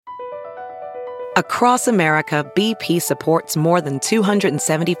Across America, BP supports more than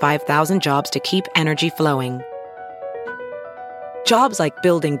 275,000 jobs to keep energy flowing. Jobs like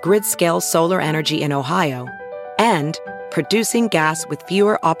building grid-scale solar energy in Ohio and producing gas with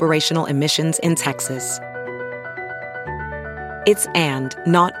fewer operational emissions in Texas. It's and,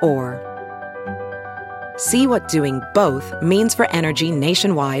 not or. See what doing both means for energy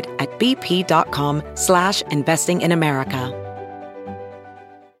nationwide at bp.com/investing in America.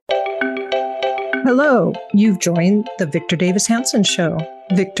 Hello, you've joined the Victor Davis Hanson Show.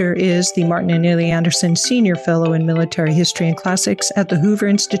 Victor is the Martin and Illie Anderson Senior Fellow in Military History and Classics at the Hoover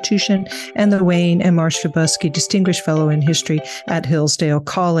Institution and the Wayne and Marsh Trubusky Distinguished Fellow in History at Hillsdale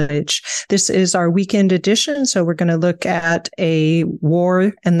College. This is our weekend edition, so we're going to look at a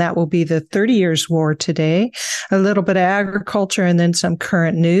war, and that will be the 30 Years' War today, a little bit of agriculture, and then some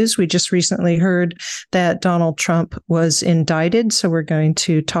current news. We just recently heard that Donald Trump was indicted, so we're going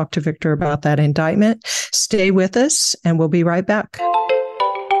to talk to Victor about that indictment. Stay with us, and we'll be right back.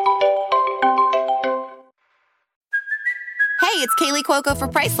 Hey, it's Kaylee Cuoco for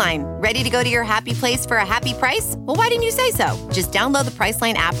Priceline. Ready to go to your happy place for a happy price? Well, why didn't you say so? Just download the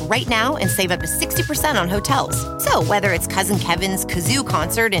Priceline app right now and save up to 60% on hotels. So whether it's Cousin Kevin's Kazoo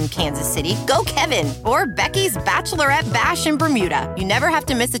Concert in Kansas City, go Kevin, or Becky's Bachelorette Bash in Bermuda, you never have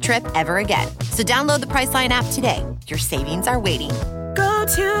to miss a trip ever again. So download the Priceline app today. Your savings are waiting. Go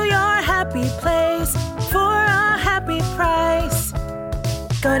to your happy place for a happy price.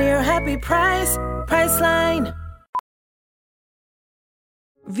 Go to your happy price, Priceline.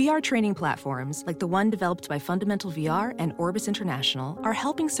 VR training platforms, like the one developed by Fundamental VR and Orbis International, are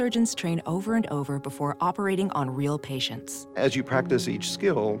helping surgeons train over and over before operating on real patients. As you practice each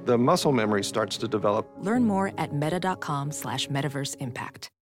skill, the muscle memory starts to develop. Learn more at meta.com/metaverseimpact.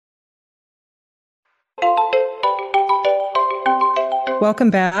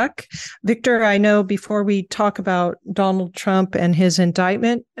 Welcome back. Victor, I know before we talk about Donald Trump and his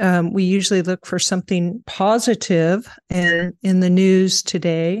indictment, we usually look for something positive in the news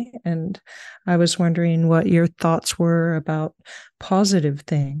today. And I was wondering what your thoughts were about positive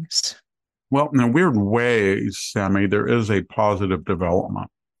things. Well, in a weird way, Sammy, there is a positive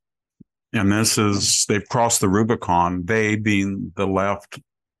development. And this is, they've crossed the Rubicon, they being the left,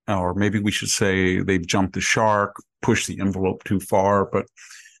 or maybe we should say they've jumped the shark, pushed the envelope too far. But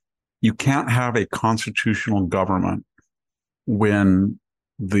you can't have a constitutional government when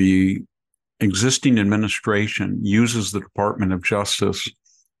the existing administration uses the Department of Justice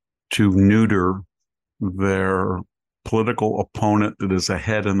to neuter their political opponent that is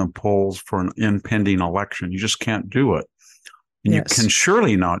ahead in the polls for an impending election. You just can't do it. And yes, you can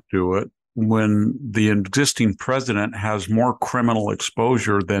surely not do it when the existing president has more criminal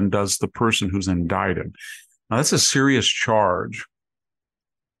exposure than does the person who's indicted. Now, that's a serious charge,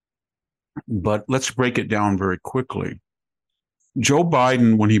 but let's break it down very quickly. Joe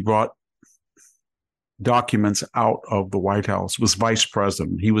Biden, when he brought documents out of the White House, was vice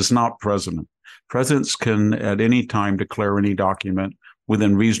president. He was not president. Presidents can at any time declare any document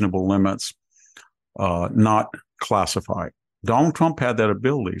within reasonable limits, not classified. Donald Trump had that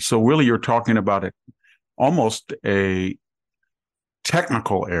ability. So really, you're talking about almost a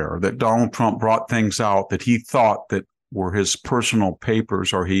technical error that Donald Trump brought things out that he thought that were his personal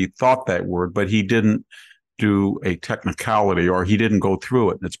papers, or he thought that word, but he didn't do a technicality, or he didn't go through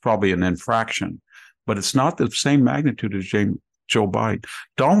it. It's probably an infraction, but it's not the same magnitude as Joe Biden.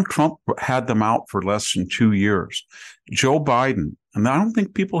 Donald Trump had them out for less than 2 years. Joe Biden, and I don't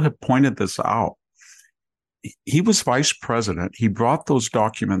think people have pointed this out, he was vice president. He brought those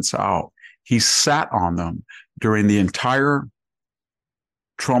documents out. He sat on them during the entire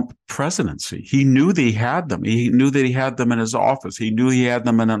Trump presidency. He knew that he had them. He knew that he had them in his office. He knew he had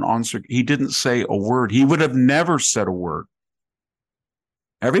them in an answer. He didn't say a word. He would have never said a word.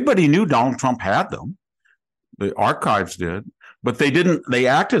 Everybody knew Donald Trump had them. The archives did, but they didn't. They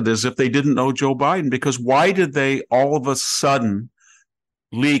acted as if they didn't know Joe Biden, because why did they all of a sudden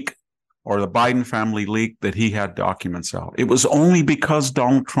leak, or the Biden family leaked, that he had documents out? It was only because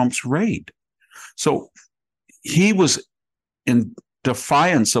Donald Trump's raid. So he was in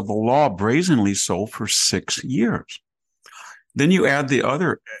defiance of the law, brazenly so, for 6 years. Then you add the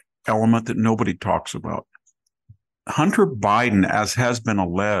other element that nobody talks about. Hunter Biden, as has been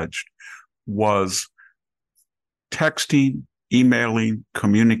alleged, was texting, emailing,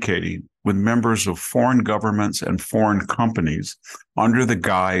 communicating with members of foreign governments and foreign companies under the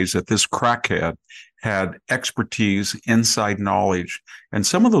guise that this crackhead had expertise, inside knowledge. And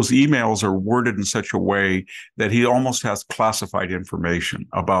some of those emails are worded in such a way that he almost has classified information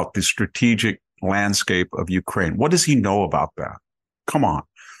about the strategic landscape of Ukraine. What does he know about that? Come on.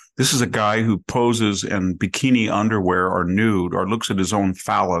 This is a guy who poses in bikini underwear or nude or looks at his own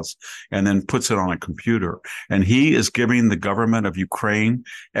phallus and then puts it on a computer. And he is giving the government of Ukraine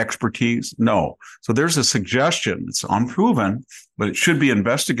expertise? No. So there's a suggestion, it's unproven, but it should be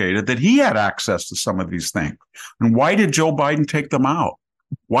investigated, that he had access to some of these things. And why did Joe Biden take them out?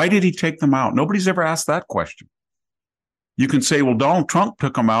 Why did he take them out? Nobody's ever asked that question. You can say, well, Donald Trump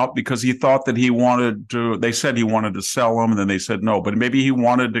took them out because he thought that they said he wanted to sell them, and then they said no, but maybe he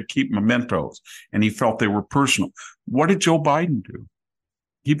wanted to keep mementos and he felt they were personal. What did Joe Biden do?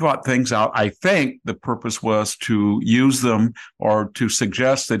 He brought things out. I think the purpose was to use them or to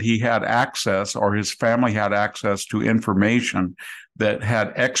suggest that he had access or his family had access to information that had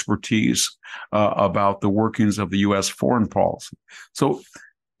expertise about the workings of the U.S. foreign policy. So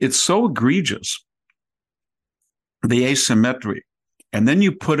it's so egregious, the asymmetry. And then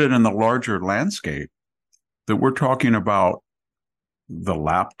you put it in the larger landscape that we're talking about the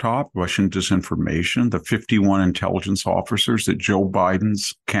laptop, Russian disinformation, the 51 intelligence officers that Joe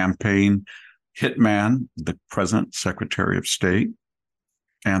Biden's campaign hitman, the President, Secretary of State,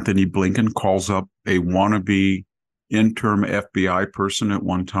 Anthony Blinken, calls up a wannabe interim FBI person at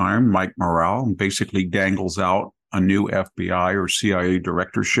one time, Mike Morrell, and basically dangles out a new FBI or CIA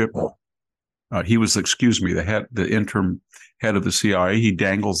directorship. He was, the interim head of the CIA. He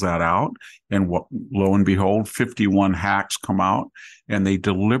dangles that out, and lo and behold, 51 hacks come out, and they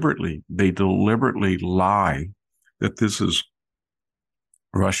deliberately lie that this is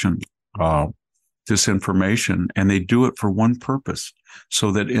Russian disinformation, and they do it for one purpose, so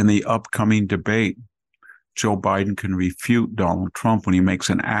that in the upcoming debate, Joe Biden can refute Donald Trump when he makes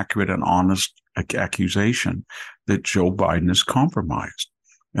an accurate and honest accusation that Joe Biden is compromised.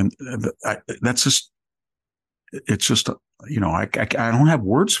 And that's just, it's just, I don't have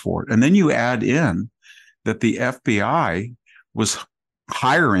words for it. And then you add in that the FBI was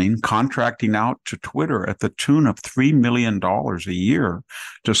contracting out to Twitter at the tune of $3 million a year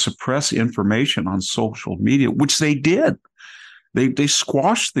to suppress information on social media, which they did. They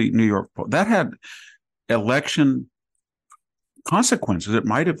squashed the New York Post. That had election consequences. It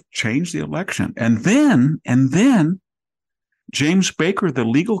might have changed the election. And then James Baker, the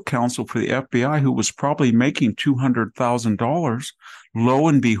legal counsel for the FBI, who was probably making $200,000, lo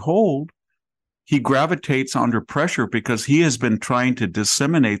and behold, he gravitates under pressure because he has been trying to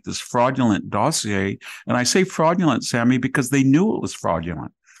disseminate this fraudulent dossier. And I say fraudulent, Sammy, because they knew it was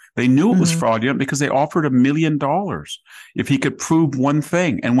fraudulent. They knew it was fraudulent because they offered $1 million if he could prove one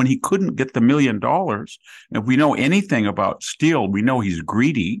thing. And when he couldn't get the $1 million, if we know anything about Steele, we know he's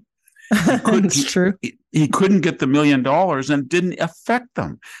greedy. It's true. He couldn't get the $1 million and didn't affect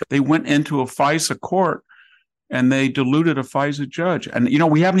them. They went into a FISA court and they deluded a FISA judge. And,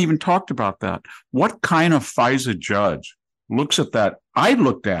 we haven't even talked about that. What kind of FISA judge looks at that? I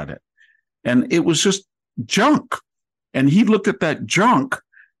looked at it and it was just junk. And he looked at that junk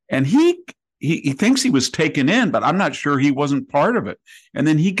and he thinks he was taken in, but I'm not sure he wasn't part of it. And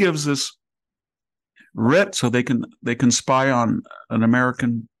then he gives this writ so they can spy on an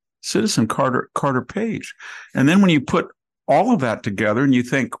American citizen, Carter Page. And then when you put all of that together and you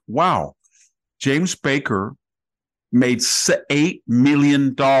think, wow, James Baker made $8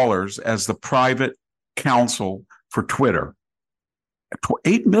 million as the private counsel for Twitter.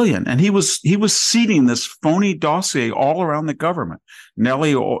 $8 million. And he was seeding this phony dossier all around the government.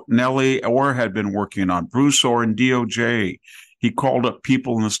 Nellie Orr had been working on Bruce Orr and DOJ. He called up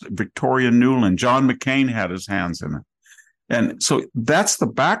people in this, Victoria Nuland. John McCain had his hands in it. And so that's the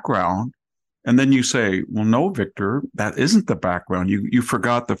background. And then you say, well, no, Victor, that isn't the background. You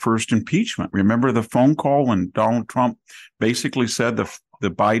forgot the first impeachment. Remember the phone call when Donald Trump basically said the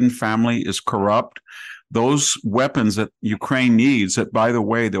Biden family is corrupt? Those weapons that Ukraine needs, that, by the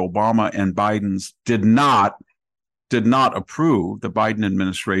way, the Obama and Bidens did not approve, the Biden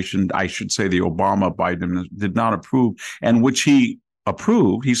administration, I should say the Obama-Biden did not approve, and which he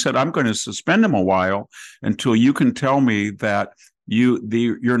approved. He said, I'm going to suspend him a while until you can tell me that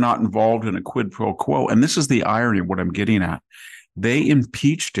you're not involved in a quid pro quo. And this is the irony of what I'm getting at. They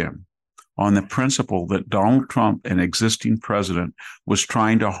impeached him on the principle that Donald Trump, an existing president, was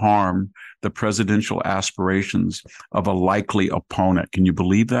trying to harm the presidential aspirations of a likely opponent. Can you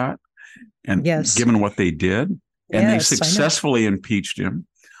believe that? And yes, given given what they did, and they successfully impeached him.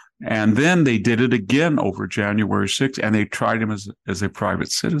 And then they did it again over January 6th, and they tried him as a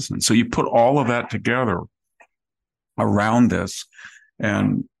private citizen. So you put all of that together around this,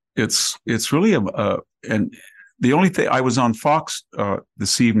 and it's really and the only thing, I was on Fox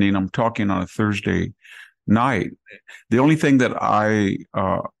this evening, I'm talking on a Thursday night. The only thing that I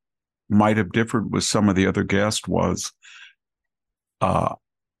might have differed with some of the other guests was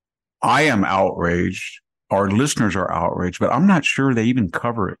I am outraged. Our listeners are outraged, but I'm not sure they even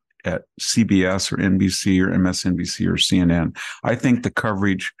cover it at CBS or NBC or MSNBC or CNN. I think the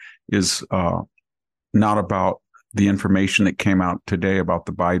coverage is not about the information that came out today about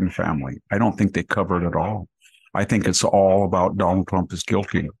the Biden family. I don't think they cover it at all. I think it's all about Donald Trump is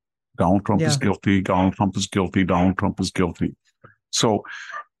guilty. Donald Trump is guilty. Donald Trump is guilty. Donald Trump is guilty. So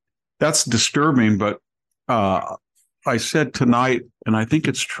that's disturbing. But I said tonight, and I think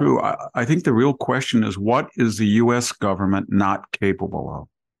it's true, I think the real question is, what is the U.S. government not capable of?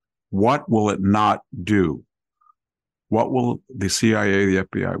 What will it not do? What will the CIA, the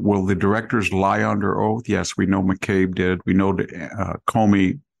FBI, will the directors lie under oath? Yes, we know McCabe did. We know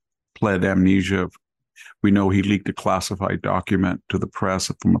Comey pled amnesia. We know he leaked a classified document to the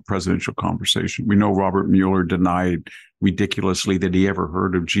press from a presidential conversation. We know Robert Mueller denied ridiculously that he ever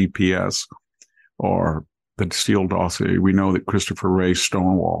heard of GPS or the Steele dossier. We know that Christopher Wray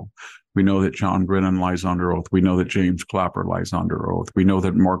stonewalled. We know that John Brennan lies under oath. We know that James Clapper lies under oath. We know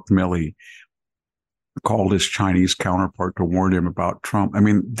that Mark Milley called his Chinese counterpart to warn him about Trump. I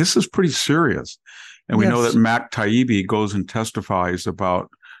mean, this is pretty serious. And we know that Mac Taibbi goes and testifies about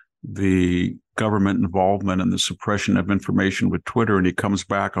the government involvement and the suppression of information with Twitter. And he comes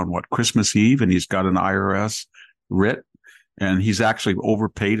back on Christmas Eve, and he's got an IRS writ, and he's actually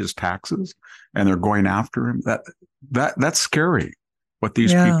overpaid his taxes, and they're going after him. That's scary, what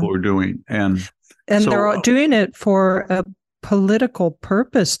these people are doing. And so, they're all doing it for a political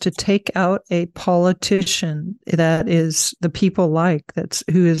purpose, to take out a politician that is the people like,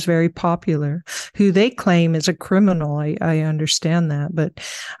 who is very popular, who they claim is a criminal. I understand that, but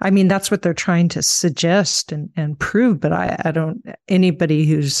I mean, that's what they're trying to suggest and prove. But I don't, anybody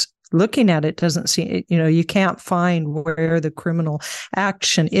who's looking at it doesn't see, you can't find where the criminal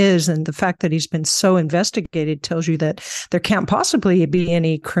action is. And the fact that he's been so investigated tells you that there can't possibly be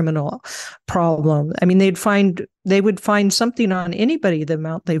any criminal problem. I mean, they would find something on anybody the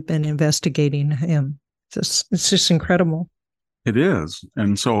amount they've been investigating him. It's just incredible. It is.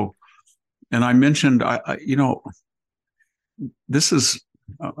 And so, and I mentioned, I'm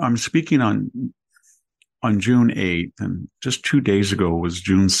speaking on June 8th, and just 2 days ago was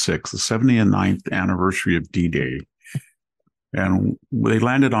June 6th, the 79th anniversary of D-Day. And they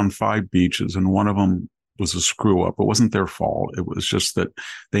landed on 5 beaches, and one of them was a screw up. It wasn't their fault. It was just that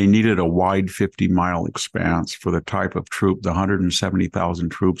they needed a wide 50-mile expanse for the type of troop, the 170,000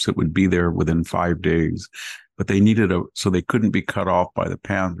 troops that would be there within 5 days. But they needed so they couldn't be cut off by the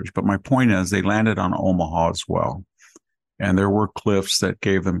Panthers. But my point is, they landed on Omaha as well. And there were cliffs that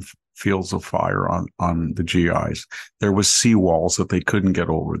gave them fields of fire on the GIs. There was seawalls that they couldn't get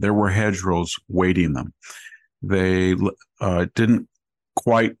over. There were hedgerows waiting them. They didn't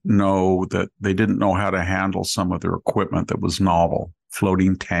quite know that they didn't know how to handle some of their equipment that was novel,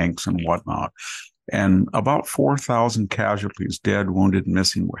 floating tanks and whatnot. And about 4,000 casualties, dead, wounded,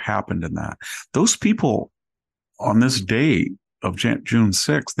 missing, happened in that. Those people on this day of June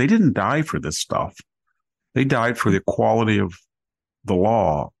 6th, they didn't die for this stuff. They died for the equality of the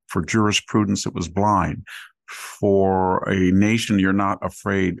law, for jurisprudence that was blind, for a nation you're not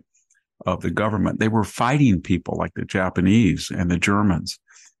afraid of the government. They were fighting people like the Japanese and the Germans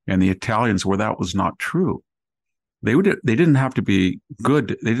and the Italians where that was not true. They didn't have to be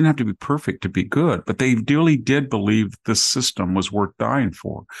good. They didn't have to be perfect to be good, but they really did believe this system was worth dying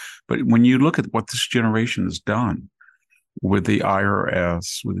for. But when you look at what this generation has done with the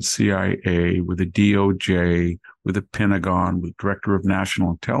IRS, with the CIA, with the DOJ, with the Pentagon, with the Director of National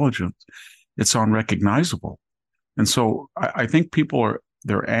Intelligence, it's unrecognizable. And so I think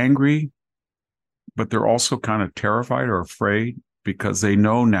they're angry, but they're also kind of terrified or afraid, because they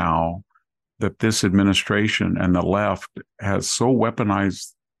know now that this administration and the left has so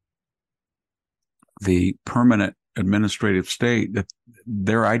weaponized the permanent administrative state that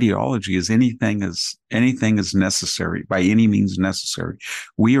their ideology is anything is necessary, by any means necessary.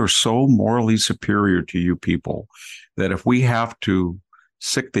 We are so morally superior to you people that if we have to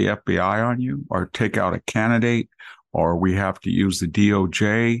sic the FBI on you or take out a candidate, or we have to use the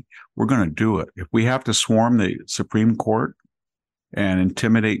DOJ, we're going to do it. If we have to swarm the Supreme Court and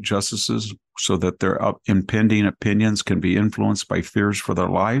intimidate justices so that their impending opinions can be influenced by fears for their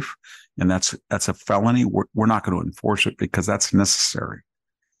life, and that's a felony, we're not going to enforce it because that's necessary.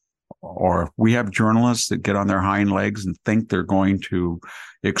 Or if we have journalists that get on their hind legs and think they're going to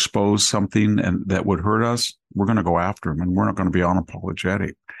expose something and that would hurt us, we're going to go after them, and we're not going to be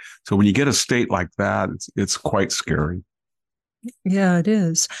unapologetic. So when you get a state like that, it's quite scary. Yeah, it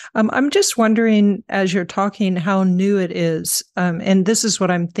is. I'm just wondering, as you're talking, how new it is. And this is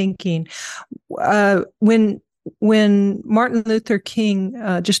what I'm thinking. When when Martin Luther King,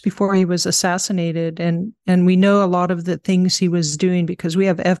 just before he was assassinated, and we know a lot of the things he was doing because we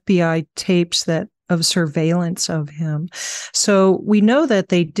have FBI tapes of surveillance of him. So we know that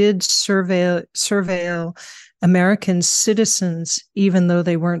they did surveil American citizens, even though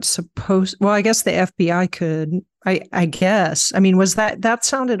they weren't supposed. Well, I guess the FBI could. I guess. I mean,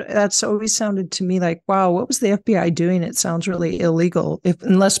 that's always sounded to me like, wow, what was the FBI doing? It sounds really illegal.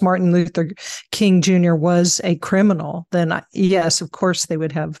 Unless Martin Luther King Jr. was a criminal, then yes, of course they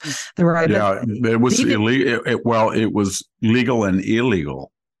would have the right. Yeah, it was illegal. It was legal and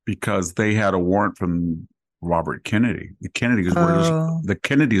illegal because they had a warrant from Robert Kennedy. The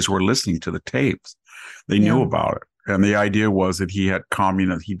Kennedys were listening to the tapes. They knew about it. And the idea was that he had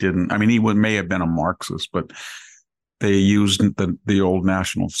communist. He didn't. I mean, he may have been a Marxist, but they used the old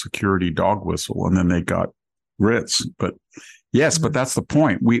national security dog whistle, and then they got writs. But yes, but that's the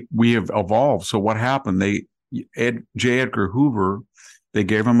point. We have evolved. So what happened? J. Edgar Hoover, they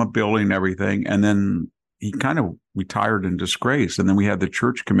gave him a building and everything, and then he kind of retired in disgrace. And then we had the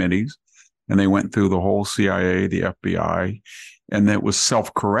church committees, and they went through the whole CIA, the FBI, and it was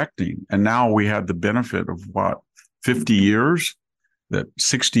self-correcting. And now we had the benefit of 50 years,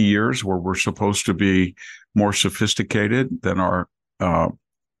 60 years where we're supposed to be more sophisticated than our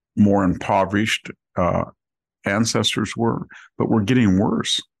more impoverished ancestors were, but we're getting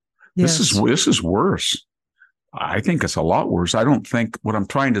worse. Yes. This is worse. I think it's a lot worse. I don't think what I'm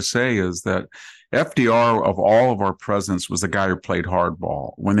trying to say is that FDR, of all of our presidents, was the guy who played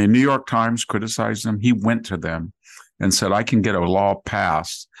hardball. When the New York Times criticized him, he went to them and said, I can get a law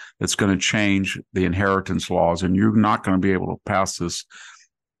passed that's going to change the inheritance laws, and you're not going to be able to pass this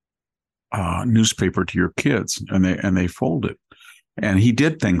newspaper to your kids. And they folded. And he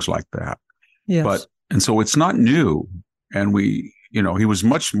did things like that. Yes. And so it's not new. And he was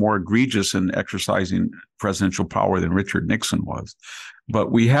much more egregious in exercising presidential power than Richard Nixon was. But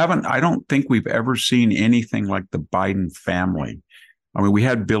I don't think we've ever seen anything like the Biden family. I mean, we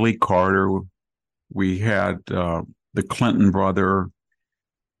had Billy Carter. We had the Clinton brother.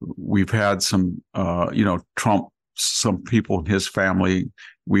 We've had some, Trump, some people in his family.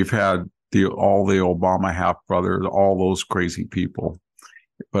 We've had all the Obama half brothers, all those crazy people.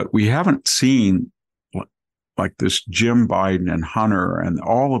 But we haven't seen like this Jim Biden and Hunter and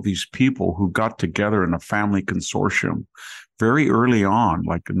all of these people who got together in a family consortium very early on,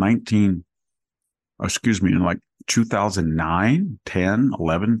 like in 2009, 10,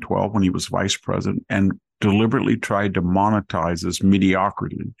 11, 12, when he was vice president, and deliberately tried to monetize this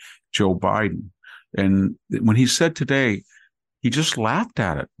mediocrity, Joe Biden. And when he said today, he just laughed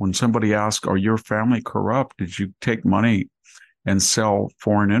at it. When somebody asked, are your family corrupt? Did you take money and sell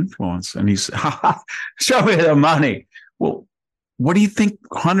foreign influence? And he said, show me the money. Well, what do you think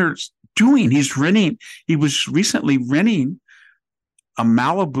Hunter's doing? He was recently renting a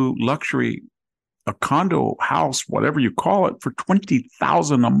Malibu luxury, a condo house, whatever you call it, for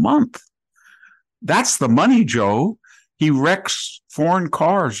 $20,000 a month. That's the money, Joe. He wrecks foreign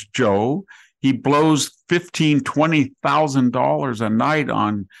cars, Joe. He blows $15,000, $20,000 a night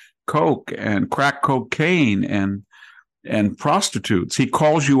on coke and crack cocaine and prostitutes. He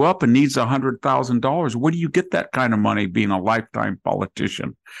calls you up and needs $100,000. Where do you get that kind of money being a lifetime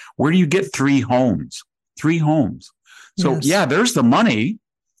politician? Where do you get 3 homes? 3 homes. So yes. There's the money.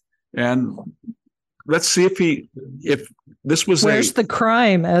 And let's see if this was where's the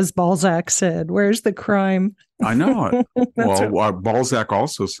crime, as Balzac said. Where's the crime? I know it. Well, Balzac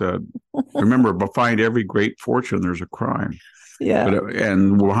also said, remember, behind every great fortune, there's a crime. Yeah.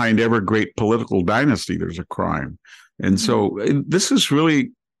 And behind every great political dynasty, there's a crime. And so this is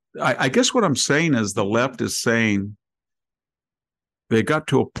really, I guess what I'm saying is the left is saying they got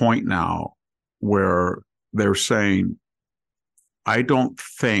to a point now where they're saying, I don't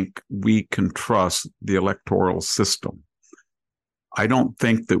think we can trust the electoral system. I don't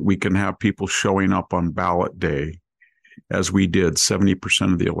think that we can have people showing up on ballot day as we did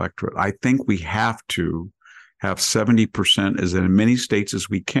 70% of the electorate. I think we have to have 70%, as in many states as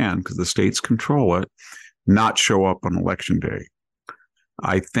we can, because the states control it, not show up on election day.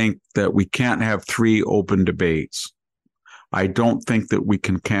 I think that we can't have 3 open debates. I don't think that we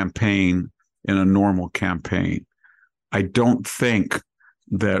can campaign in a normal campaign. I don't think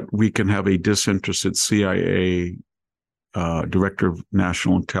that we can have a disinterested CIA, Director of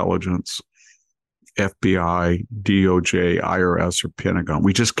National Intelligence, FBI, DOJ, IRS, or Pentagon.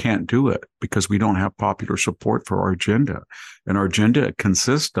 We just can't do it because we don't have popular support for our agenda. And our agenda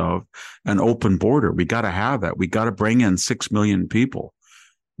consists of an open border. We got to have that. We got to bring in 6 million people.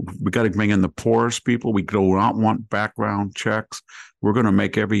 We got to bring in the poorest people. We do not want background checks. We're going to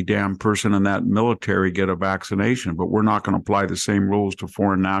make every damn person in that military get a vaccination, but we're not going to apply the same rules to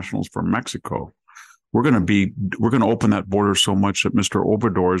foreign nationals from Mexico. We're going to open that border so much that Mr.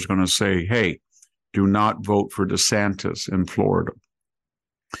 Obrador is going to say, hey, do not vote for DeSantis in Florida.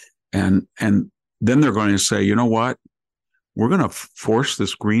 And then they're going to say, you know what? We're going to force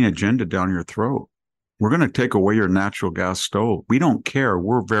this green agenda down your throat. We're going to take away your natural gas stove. We don't care.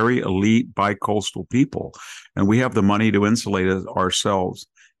 We're very elite bi-coastal people, and we have the money to insulate ourselves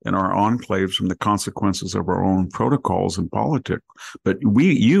and our enclaves from the consequences of our own protocols and politics. But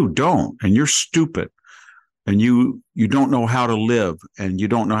you don't, and you're stupid, and you don't know how to live, and you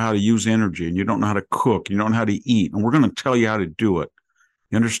don't know how to use energy, and you don't know how to cook, you don't know how to eat, and we're going to tell you how to do it.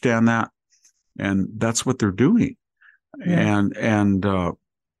 You understand that? And that's what they're doing. Yeah. And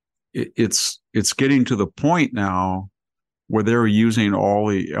it's getting to the point now where they're using all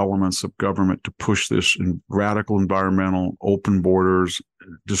the elements of government to push this in radical environmental, open borders,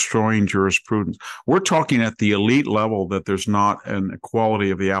 destroying jurisprudence. We're talking at the elite level that there's not an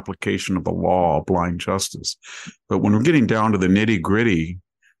equality of the application of the law, blind justice. But when we're getting down to the nitty gritty,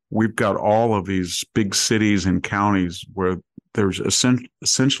 we've got all of these big cities and counties where there's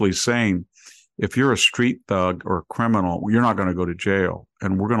essentially saying, if you're a street thug or a criminal, you're not going to go to jail.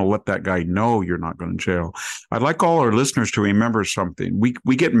 And we're going to let that guy know you're not going to jail. I'd like all our listeners to remember something.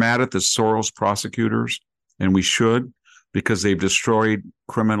 We get mad at the Soros prosecutors, and we should, because they've destroyed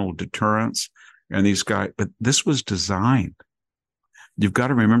criminal deterrence. And these guys, but this was designed. You've got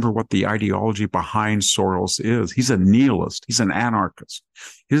to remember what the ideology behind Soros is. He's a nihilist. He's an anarchist.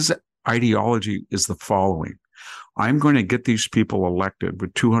 His ideology is the following. I'm going to get these people elected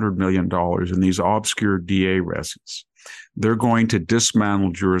with $200 million in these obscure DA races. They're going to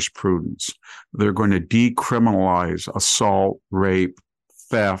dismantle jurisprudence. They're going to decriminalize assault, rape,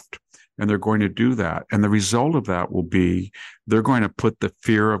 theft, and they're going to do that. And the result of that will be they're going to put the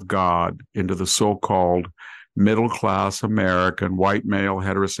fear of God into the so-called middle-class American, white male,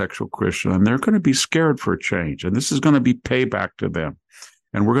 heterosexual Christian, and they're going to be scared for a change. And this is going to be payback to them.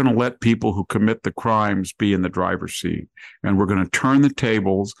 And we're going to let people who commit the crimes be in the driver's seat. And we're going to turn the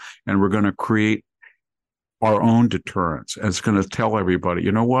tables, and we're going to create our own deterrence. And it's going to tell everybody,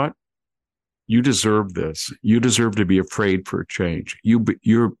 you know what? You deserve this. You deserve to be afraid for a change. You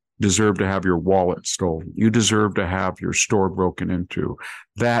deserve to have your wallet stolen. You deserve to have your store broken into.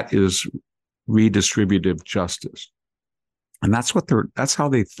 That is redistributive justice. And that's how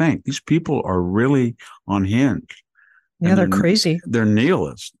they think. These people are really unhinged. Yeah, they're crazy. They're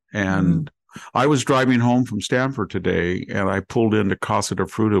nihilists. And I was driving home from Stanford today, and I pulled into Casa de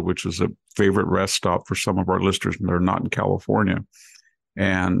Fruta, which is a favorite rest stop for some of our listeners, and they're not in California.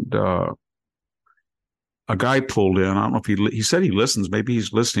 And a guy pulled in. I don't know if he said he listens. Maybe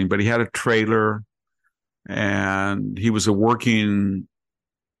he's listening, but he had a trailer, and he was you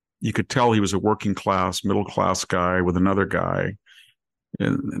could tell he was a working class, middle class guy with another guy.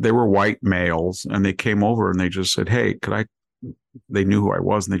 And they were white males, and they came over and they just said, hey, they knew who I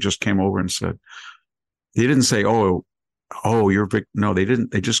was, and they just came over and said, they didn't say, oh, you're Vic. No, they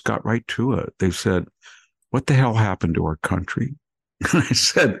didn't. They just got right to it. They said, what the hell happened to our country? And I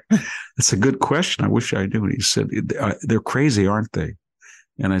said, that's a good question. I wish I knew. And he said, they're crazy, aren't they?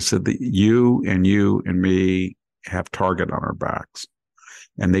 And I said, you and me have target on our backs.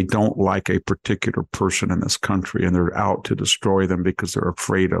 And they don't like a particular person in this country, and they're out to destroy them because they're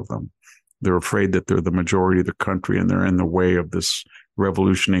afraid of them. They're afraid that they're the majority of the country, and they're in the way of this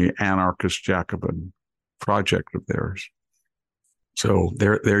revolutionary anarchist Jacobin project of theirs. So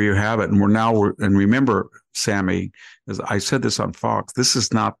there you have it. And and remember, Sammy, as I said this on Fox, this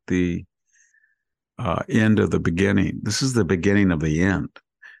is not the end of the beginning. This is the beginning of the end.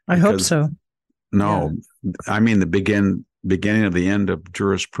 I hope so. No, yeah. I mean the beginning of the end of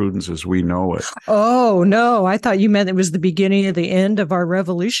jurisprudence as we know it. Oh, no. I thought you meant it was the beginning of the end of our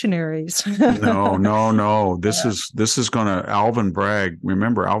revolutionaries. No. This is going to Alvin Bragg.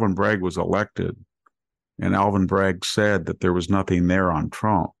 Remember, Alvin Bragg was elected, and Alvin Bragg said that there was nothing there on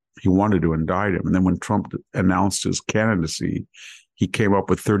Trump. He wanted to indict him. And then when Trump announced his candidacy, he came up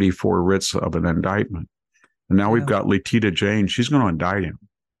with 34 writs of an indictment. And now we've got Letitia James. She's going to indict him.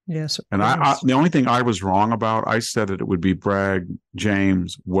 Yes. And I the only thing I was wrong about, I said that it would be Bragg,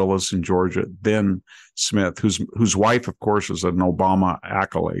 James, Willis in Georgia, then Smith, whose wife, of course, is an Obama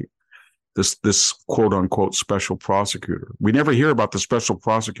acolyte. This quote unquote special prosecutor. We never hear about the special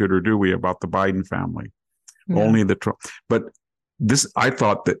prosecutor, do we? About the Biden family. Yeah. Only the Trump. But I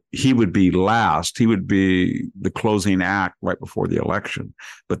thought that he would be last. He would be the closing act right before the election.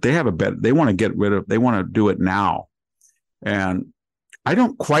 But they have they want to get rid of. They want to do it now, and I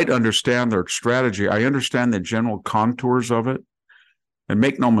don't quite understand their strategy. I understand the general contours of it. And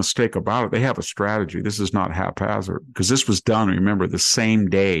make no mistake about it, they have a strategy. This is not haphazard, because this was done, remember, the same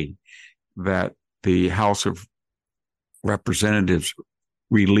day that the House of Representatives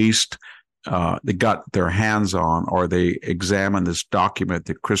released, they got their hands on, or they examined this document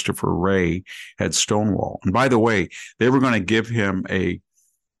that Christopher Wray had stonewalled. And by the way, they were going to give him a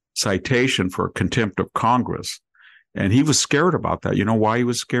citation for contempt of Congress. And he was scared about that. You know why he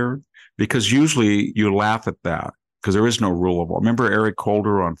was scared? Because usually you laugh at that, because there is no rule of law. Remember Eric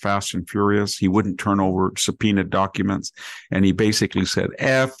Holder on Fast and Furious? He wouldn't turn over subpoenaed documents. And he basically said,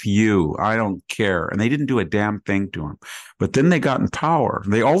 F you, I don't care. And they didn't do a damn thing to him. But then they got in power.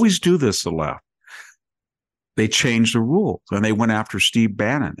 They always do this, the left. They changed the rules, and they went after Steve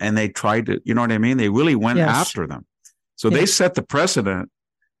Bannon, and they tried to, you know what I mean? They really went after them. So they set the precedent.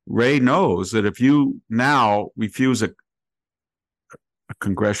 Wray knows that if you now refuse a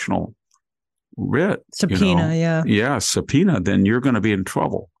congressional writ, subpoena, subpoena, then you're going to be in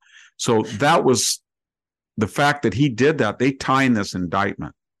trouble. So that was the fact that he did that. They timed this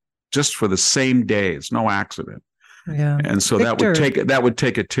indictment just for the same day. It's no accident. Yeah, and so Victor, that would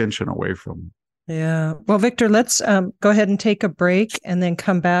take attention away from him. Yeah. Well, Victor, let's go ahead and take a break and then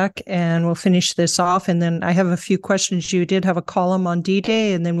come back and we'll finish this off. And then I have a few questions. You did have a column on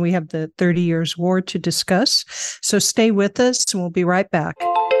D-Day, and then we have the 30 Years' War to discuss. So stay with us and we'll be right back.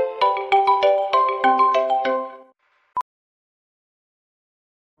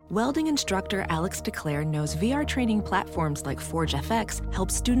 Welding instructor Alex DeClaire knows VR training platforms like Forge FX help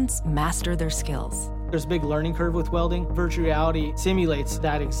students master their skills. There's a big learning curve with welding. Virtual reality simulates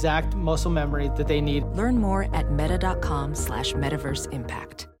that exact muscle memory that they need. Learn more at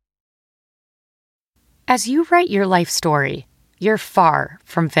meta.com/metaverseimpact. As you write your life story, you're far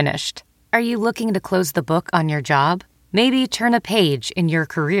from finished. Are you looking to close the book on your job? Maybe turn a page in your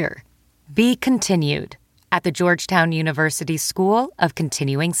career? Be continued at the Georgetown University School of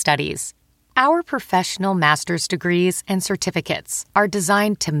Continuing Studies. Our professional master's degrees and certificates are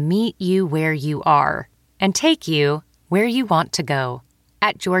designed to meet you where you are and take you where you want to go.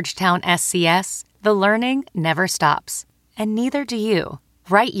 At Georgetown SCS, the learning never stops, and neither do you.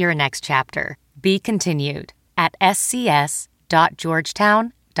 Write your next chapter. Be continued at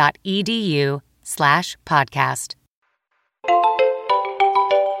scs.georgetown.edu/podcast.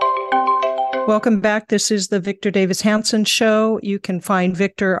 Welcome back. This is the Victor Davis Hanson Show. You can find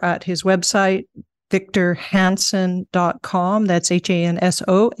Victor at his website, victorhanson.com. That's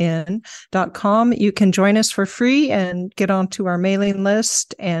HANSON.com. You can join us for free and get onto our mailing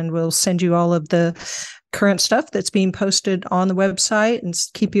list, and we'll send you all of the current stuff that's being posted on the website and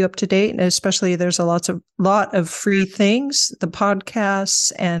keep you up to date. And especially there's a lot of free things, the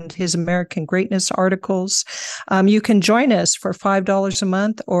podcasts and his American Greatness articles. You can join us for $5 a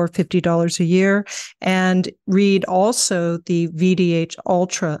month or $50 a year and read also the VDH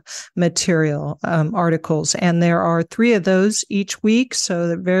Ultra material articles. And there are 3 of those each week. So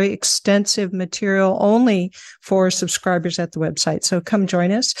they're very extensive material only for subscribers at the website. So come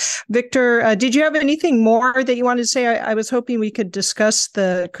join us. Victor, did you have anything more that you wanted to say? I was hoping we could discuss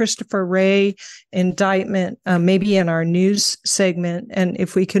the Christopher Wray indictment, maybe in our news segment, and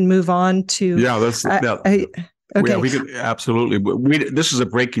if we can move on to okay. Yeah, we could absolutely. This is a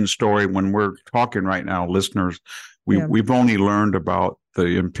breaking story when we're talking right now, listeners. We've only learned about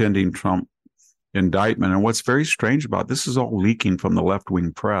the impending Trump indictment, and what's very strange about this is all leaking from the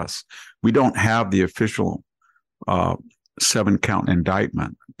left-wing press. We don't have the official 7-count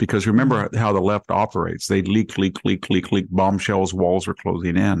indictment, because remember how the left operates. They leak, bombshells, walls are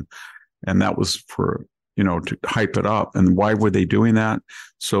closing in. And that was for, to hype it up. And why were they doing that?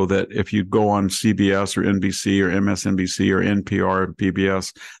 So that if you go on CBS or NBC or MSNBC or NPR and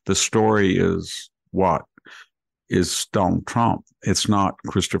PBS, the story is what? Is Donald Trump. It's not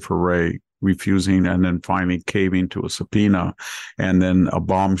Christopher Wray refusing and then finally caving to a subpoena, and then a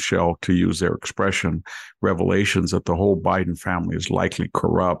bombshell, to use their expression, revelations that the whole Biden family is likely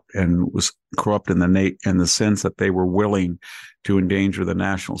corrupt, and was corrupt in the sense that they were willing to endanger the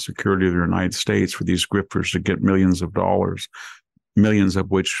national security of the United States for these grifters to get millions of dollars, millions of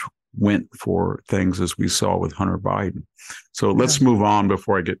which went for things as we saw with Hunter Biden. So let's move on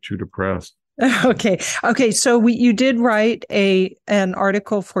before I get too depressed. Okay. So you did write an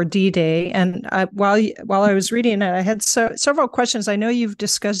article for D-Day, and while I was reading it, I had several questions. I know you've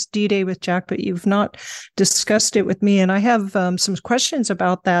discussed D-Day with Jack, but you've not discussed it with me, and I have some questions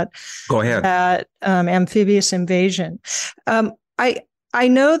about that. Go ahead. That amphibious invasion. I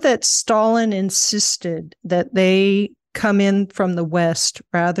know that Stalin insisted that they come in from the west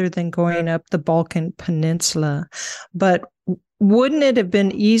rather than going up the Balkan Peninsula, but wouldn't it have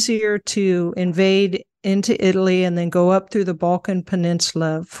been easier to invade into Italy and then go up through the Balkan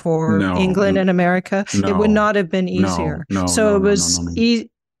Peninsula for England and America? It would not have been easier. So it was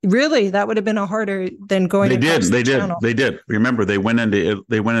really, that would have been harder than going. They did. Remember, they went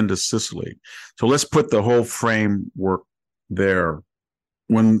into Sicily. So let's put the whole framework there.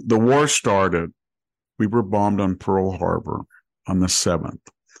 When the war started, we were bombed on Pearl Harbor on the 7th.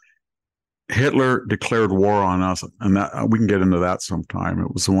 Hitler declared war on us, and that, we can get into that sometime.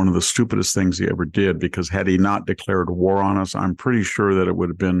 It was one of the stupidest things he ever did, because had he not declared war on us, I'm pretty sure that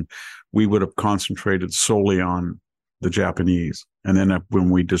we would have concentrated solely on the Japanese. And then when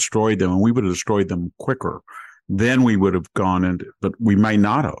we destroyed them, and we would have destroyed them quicker, then we would have gone into, but we might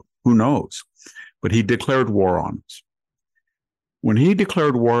not have, who knows? But he declared war on us. When he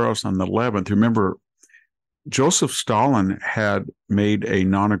declared war on us on the 11th, remember, Joseph Stalin had made a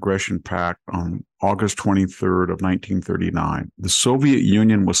non-aggression pact on August 23rd of 1939. The Soviet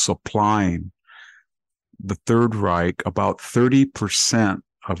Union was supplying the Third Reich about 30%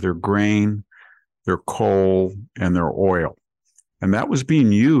 of their grain, their coal, and their oil. And that was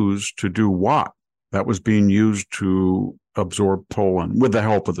being used to do what? That was being used to absorb Poland with the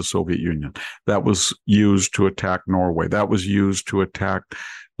help of the Soviet Union. That was used to attack Norway. That was used to attack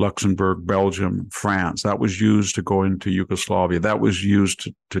Luxembourg, Belgium, France. That was used to go into Yugoslavia. That was used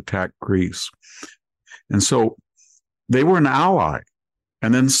to attack Greece. And so they were an ally.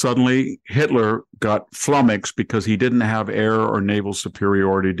 And then suddenly Hitler got flummoxed because he didn't have air or naval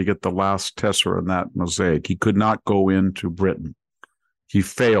superiority to get the last tessera in that mosaic. He could not go into Britain. He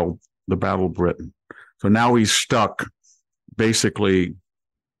failed the Battle of Britain. So now he's stuck basically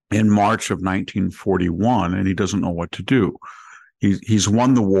in March of 1941, and he doesn't know what to do. He's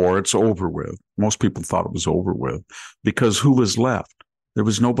won the war. It's over with. Most people thought it was over with, because who was left? There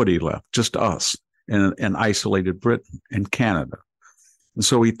was nobody left, just us and isolated Britain and Canada. And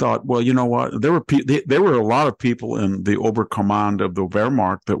so he thought, well, you know what? There were a lot of people in the Oberkommand of the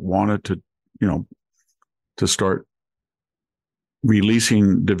Wehrmacht that wanted to start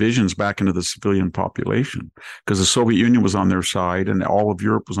releasing divisions back into the civilian population, because the Soviet Union was on their side and all of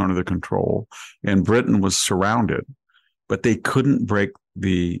Europe was under their control, and Britain was surrounded. But they couldn't break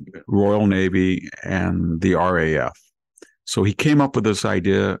the Royal Navy and the RAF. So he came up with this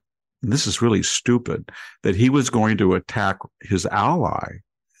idea, and this is really stupid, that he was going to attack his ally.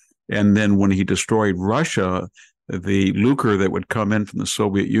 And then when he destroyed Russia, the lucre that would come in from the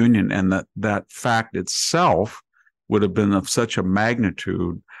Soviet Union, and that fact itself would have been of such a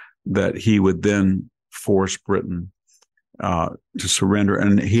magnitude that he would then force Britain to surrender.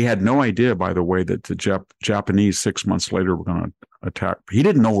 And he had no idea, by the way, that the Japanese 6 months later were going to attack. He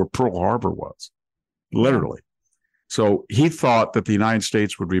didn't know where Pearl Harbor was, literally. So he thought that the United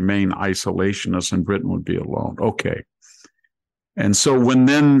States would remain isolationist and Britain would be alone. Okay. And so when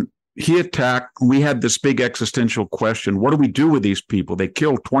then he attacked, we had this big existential question. What do we do with these people? They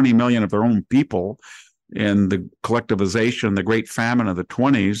killed 20 million of their own people. In the collectivization, the Great Famine of the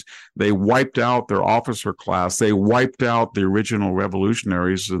 20s, they wiped out their officer class. They wiped out the original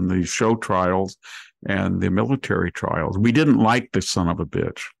revolutionaries in the show trials and the military trials. We didn't like the son of a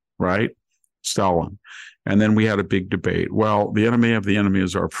bitch, right? Stalin. And then we had a big debate. Well, the enemy of the enemy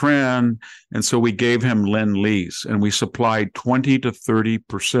is our friend. And so we gave him Lend-Lease, and we supplied 20 to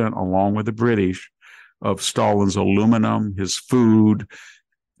 30%, along with the British, of Stalin's aluminum, his food,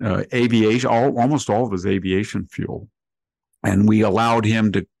 aviation, almost all of his aviation fuel. And we allowed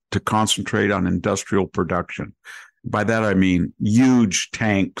him to concentrate on industrial production. By that, I mean huge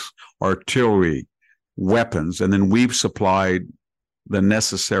tanks, artillery, weapons. And then we've supplied the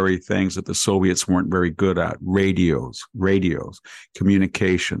necessary things that the Soviets weren't very good at: radios,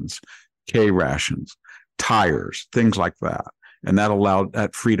 communications, K-rations, tires, things like that. And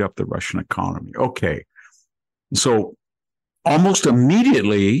that freed up the Russian economy. Okay. So almost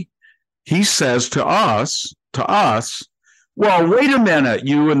immediately, he says to us, well, wait a minute,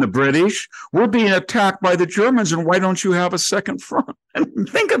 you and the British, we're being attacked by the Germans, and why don't you have a second front? And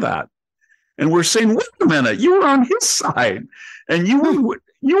think of that. And we're saying, wait a minute, you were on his side, and you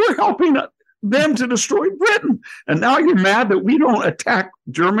were helping them to destroy Britain. And now you're mad that we don't attack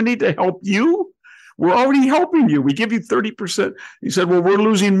Germany to help you? We're already helping you. We give you 30%. He said, well, we're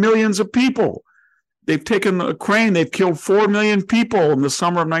losing millions of people. They've taken a crane. They've killed 4 million people in the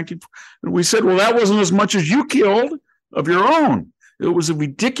summer of 19. And we said, well, that wasn't as much as you killed of your own. It was a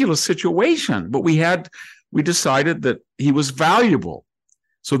ridiculous situation, but we decided that he was valuable.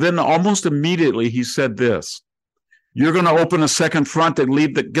 So then almost immediately he said this: you're going to open a second front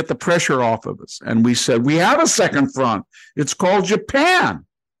and get the pressure off of us. And we said, we have a second front. It's called Japan.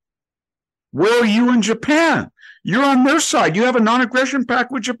 Where are you in Japan? You're on their side. You have a non-aggression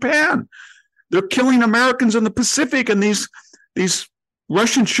pact with Japan. They're killing Americans in the Pacific, and these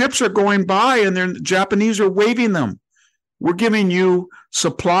Russian ships are going by, and the Japanese are waving them. We're giving you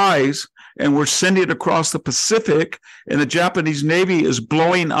supplies, and we're sending it across the Pacific, and the Japanese Navy is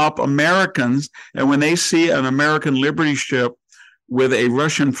blowing up Americans. And when they see an American Liberty ship with a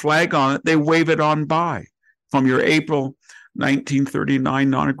Russian flag on it, they wave it on by from your April 1939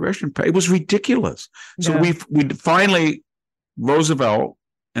 non-aggression pact. It was ridiculous. So we finally, Roosevelt,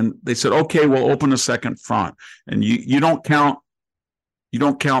 and they said, okay, we'll open a second front. And you don't count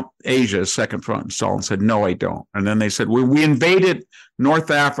Asia as second front. And Stalin said, no, I don't. And then they said, we invaded North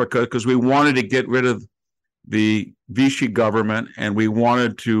Africa because we wanted to get rid of the Vichy government, and we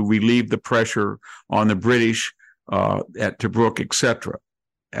wanted to relieve the pressure on the British at Tobruk, etc.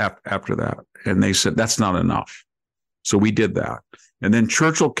 After that. And they said, that's not enough. So we did that. And then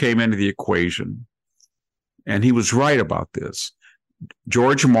Churchill came into the equation, and he was right about this.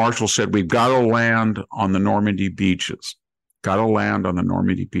 George Marshall said, we've got to land on the Normandy beaches. Got to land on the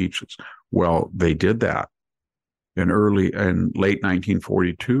Normandy beaches. Well, they did that in late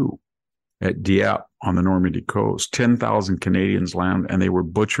 1942 at Dieppe on the Normandy coast. 10,000 Canadians landed, and they were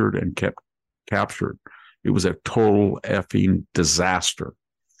butchered and kept captured. It was a total effing disaster.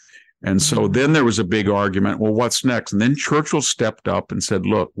 And so then there was a big argument. Well, what's next? And then Churchill stepped up and said,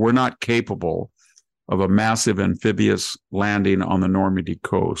 look, we're not capable of a massive amphibious landing on the Normandy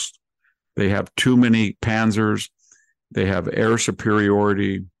coast. They have too many panzers. They have air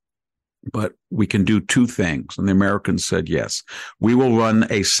superiority, but we can do two things. And the Americans said, yes, we will run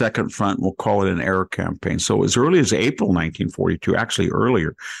a second front. We'll call it an air campaign. So as early as April 1942, actually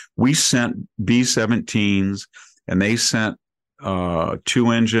earlier, we sent B-17s, and they sent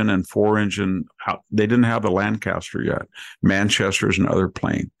 2-engine and 4-engine. They didn't have the Lancaster yet, Manchester's and other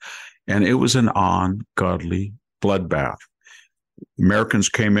plane. And it was an ungodly bloodbath. Americans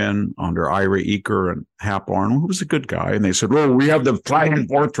came in under Ira Eaker and Hap Arnold, who was a good guy, and they said, well, we have the flying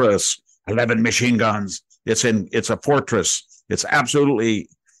fortress, 11 machine guns. It's a fortress. It's absolutely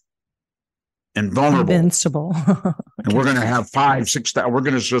invulnerable. Invincible. And we're going to have 5,000-6,000. We're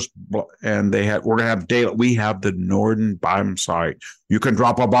going to have data. We have the Norden bomb site. You can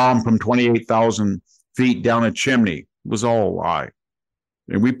drop a bomb from 28,000 feet down a chimney. It was all a lie.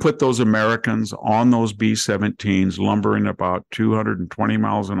 And we put those Americans on those B-17s, lumbering about 220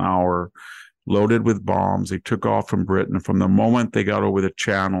 miles an hour, loaded with bombs. They took off from Britain. From the moment they got over the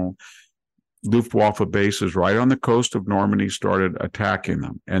Channel, Luftwaffe bases right on the coast of Normandy started attacking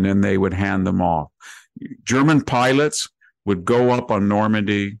them, and then they would hand them off. German pilots would go up on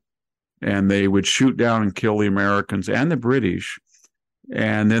Normandy, and they would shoot down and kill the Americans and the British,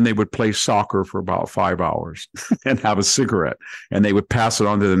 and then they would play soccer for about 5 hours and have a cigarette, and they would pass it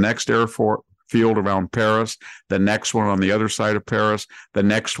on to the next field around Paris, the next one on the other side of Paris, the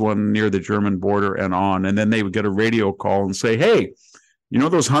next one near the German border, and on. And then they would get a radio call and say, hey, you know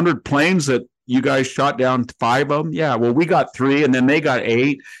those 100 planes that you guys shot down 5 of them? Yeah, well, we got 3, and then they got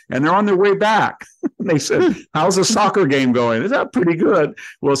 8, and they're on their way back. They said, how's the soccer game going? Is that pretty good?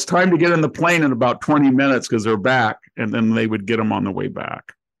 Well, it's time to get in the plane in about 20 minutes because they're back. And then they would get them on the way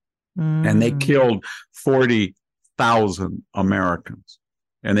back. And they killed 40,000 Americans,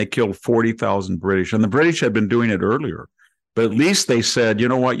 and they killed 40,000 British. And the British had been doing it earlier. But at least they said, you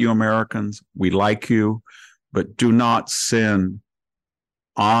know what, you Americans, we like you, but do not send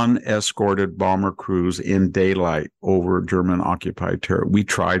unescorted bomber crews in daylight over German occupied territory. We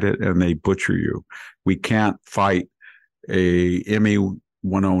tried it, and they butcher you. We can't fight a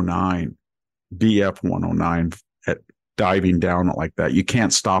ME-109, BF-109 at diving down like that. You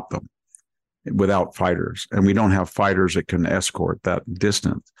can't stop them without fighters, and we don't have fighters that can escort that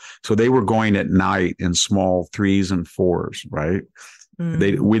distance. So they were going at night in small 3s and 4s, right?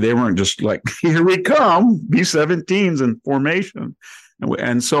 They weren't just like, here we come, B-17s in formation.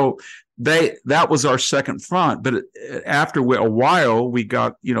 And so that was our second front. But after a while, we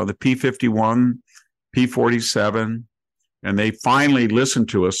got, the P-51, P-47, and they finally listened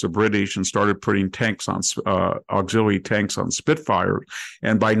to us, the British, and started putting tanks on auxiliary tanks on Spitfire.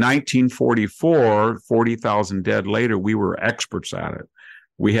 And by 1944, 40,000 dead later, we were experts at it.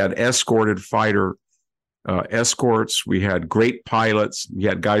 We had escorted fighter escorts. We had great pilots. We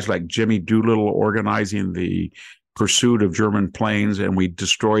had guys like Jimmy Doolittle organizing the pursuit of German planes, and we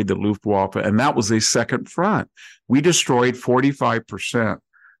destroyed the Luftwaffe. And that was a second front. We destroyed 45%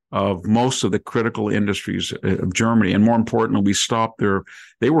 of most of the critical industries of Germany. And more importantly, we stopped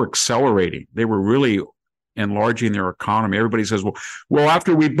they were accelerating. They were really enlarging their economy. Everybody says, well,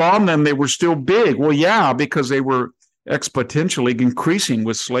 after we bombed them, they were still big. Well, yeah, because they were exponentially increasing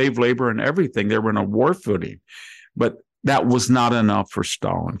with slave labor and everything. They were in a war footing. But that was not enough for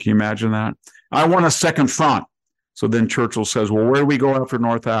Stalin. Can you imagine that? I want a second front. So then Churchill says, well, where do we go after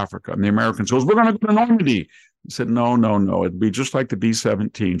North Africa? And the Americans goes, we're going to go to Normandy. He said, no. It'd be just like the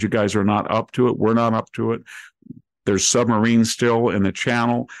B-17s. You guys are not up to it. We're not up to it. There's submarines still in the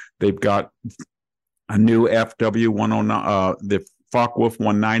Channel. They've got a new FW-109, the Focke-Wulf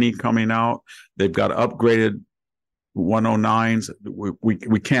 190 coming out. They've got upgraded 109s.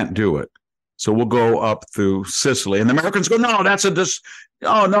 We can't do it. So we'll go up through Sicily. And the Americans go, no,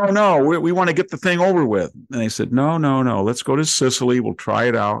 no. We want to get the thing over with. And they said, no. Let's go to Sicily. We'll try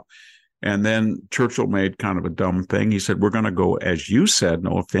it out. And then Churchill made kind of a dumb thing. He said, we're going to go, as you said,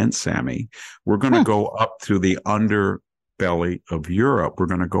 no offense, Sammy, we're going to go up through the underbelly of Europe. We're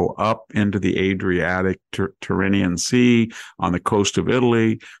going to go up into the Adriatic Tyrrhenian Sea on the coast of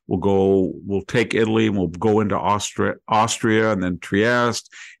Italy. We'll take Italy and we'll go into Austria and then Trieste.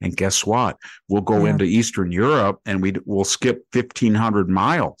 And guess what? We'll go into Eastern Europe and we'll skip 1,500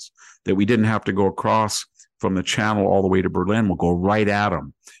 miles that we didn't have to go across from the Channel all the way to Berlin. We'll go right at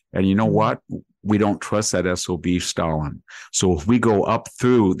them. And you know what? We don't trust that SOB Stalin. So if we go up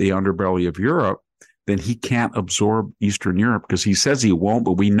through the underbelly of Europe, then he can't absorb Eastern Europe because he says he won't.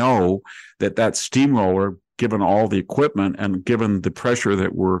 But we know that steamroller, given all the equipment and given the pressure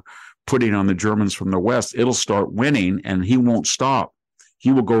that we're putting on the Germans from the West, it'll start winning and he won't stop.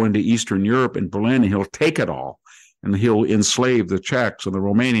 He will go into Eastern Europe and Berlin and he'll take it all. And he'll enslave the Czechs and the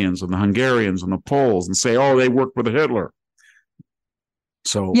Romanians and the Hungarians and the Poles and say, oh, they worked with Hitler.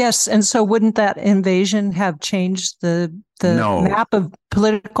 So yes, and so wouldn't that invasion have changed the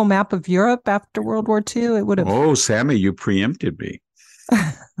political map of Europe after World War II? It would have. Oh, Sammy, you preempted me.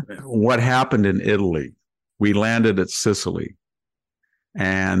 What happened in Italy? We landed at Sicily,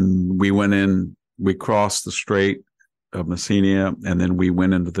 and we went in. We crossed the Strait of Messina, and then we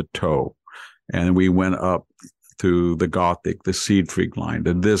went into the Toe, and we went up through the Gothic, the Siegfried line,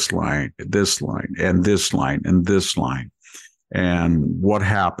 to this line, this line, and this line, and this line. And what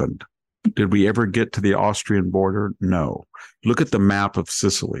happened? Did we ever get to the Austrian border? No. Look at the map of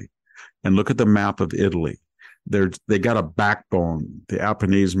Sicily and look at the map of Italy. They got a backbone, the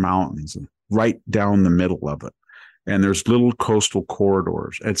Apennines Mountains, right down the middle of it. And there's little coastal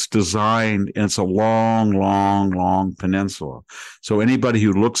corridors. It's designed, and it's a long, long, long peninsula. So anybody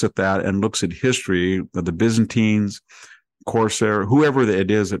who looks at that and looks at history of the Byzantines, Corsair, whoever it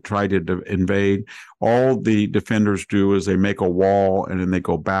is that tried to invade, all the defenders do is they make a wall and then they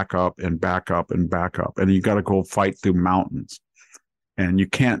go back up and back up and back up. And you got to go fight through mountains. And you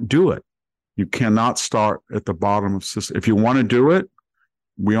can't do it. You cannot start at the bottom of Sicily. If you want to do it,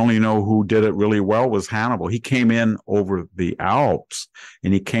 we only know who did it really well was Hannibal. He came in over the Alps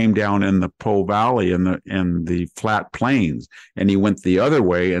and he came down in the Po Valley and the flat plains, and he went the other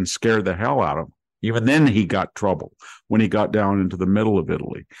way and scared the hell out of them. Even then he got trouble when he got down into the middle of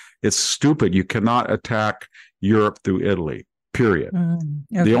Italy. It's stupid. You cannot attack Europe through Italy, period.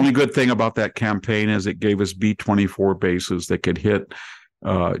 Okay. The only good thing about that campaign is it gave us B-24 bases that could hit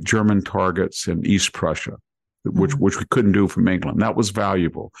German targets in East Prussia, which we couldn't do from England. That was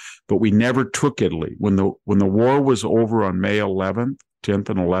valuable. But we never took Italy. When the war was over on May 11th, 10th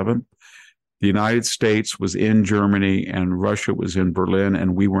and 11th, the United States was in Germany and Russia was in Berlin,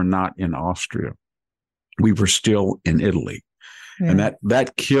 and we were not in Austria. We were still in Italy. Yeah. And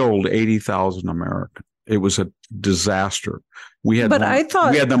that killed 80,000 Americans. It was a disaster. We had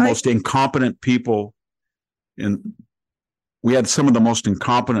the most incompetent people we had some of the most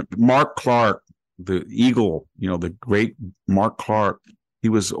incompetent. Mark Clark, the Eagle, the great Mark Clark, he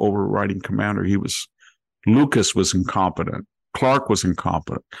was overriding commander. Lucas was incompetent. Clark was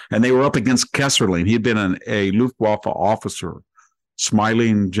incompetent. And they were up against Kesserling. He had been a Luftwaffe officer,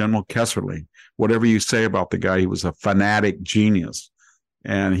 smiling General Kesserling. Whatever you say about the guy, he was a fanatic genius.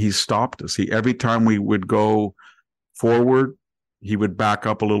 And he stopped us. Every time we would go forward, he would back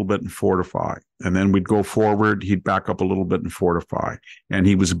up a little bit and fortify. And then we'd go forward, he'd back up a little bit and fortify. And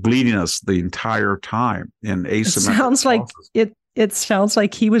he was bleeding us the entire time in asymmetric It sounds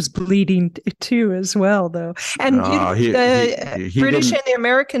like he was bleeding too as well, though. And the British and the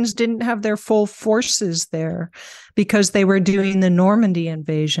Americans didn't have their full forces there because they were doing the Normandy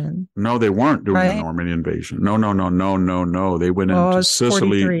invasion. No, they weren't doing the Normandy invasion. No. They went into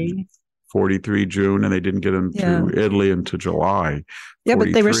Sicily 43 June, and they didn't get into Italy until July. Yeah, 43.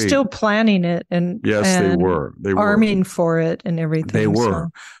 But they were still planning it, and they were arming for it and everything. They were,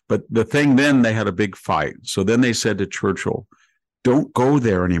 but the thing then they had a big fight. So then they said to Churchill, "Don't go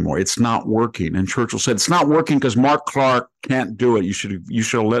there anymore. It's not working." And Churchill said, "It's not working because Mark Clark can't do it. You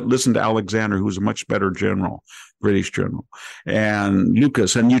should listen to Alexander, who's a much better general British general, and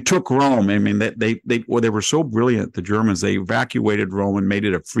Lucas, and you took Rome. I mean, they were so brilliant, the Germans. They evacuated Rome and made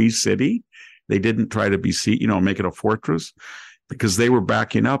it a free city. They didn't try to make it a fortress, because they were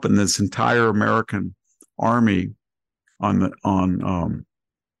backing up, and this entire American army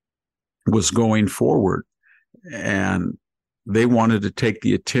was going forward, and they wanted to take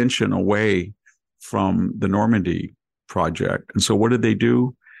the attention away from the Normandy project. And so what did they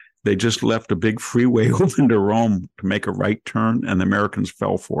do? They just left a big freeway open to Rome to make a right turn, and the Americans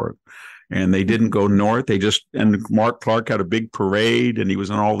fell for it. And they didn't go north. And Mark Clark had a big parade, and he was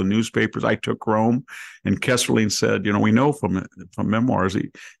in all the newspapers. I took Rome. And Kesselring said, we know from memoirs,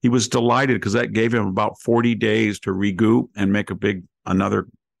 he was delighted because that gave him about 40 days to regroup and make another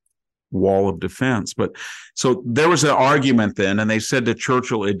wall of defense. But so there was an argument then, and they said to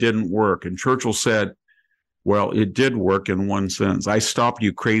Churchill, it didn't work. And Churchill said, well, it did work in one sense. I stopped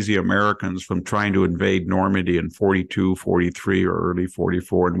you crazy Americans from trying to invade Normandy in 42, 43, or early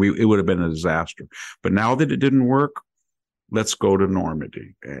 44, and it would have been a disaster. But now that it didn't work, let's go to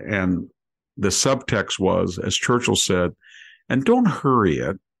Normandy. And the subtext was, as Churchill said, and don't hurry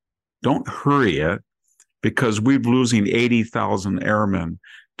it, because we're losing 80,000 airmen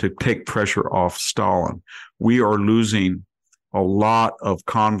to take pressure off Stalin. We are losing a lot of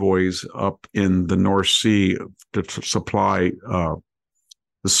convoys up in the North Sea to supply the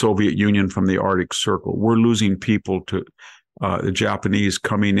Soviet Union from the Arctic Circle. We're losing people to the Japanese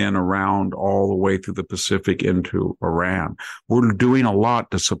coming in around all the way through the Pacific into Iran. We're doing a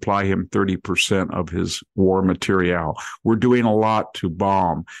lot to supply him 30% of his war material. We're doing a lot to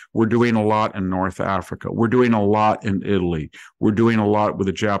bomb. We're doing a lot in North Africa. We're doing a lot in Italy. We're doing a lot with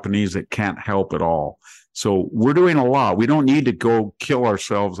the Japanese that can't help at all. So we're doing a lot. We don't need to go kill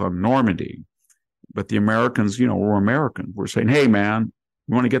ourselves on Normandy. But the Americans, we're American. We're saying, hey, man,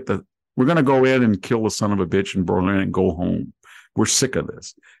 we're going to go in and kill the son of a bitch in Berlin and go home. We're sick of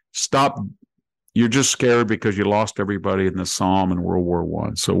this. Stop. You're just scared because you lost everybody in the Somme in World War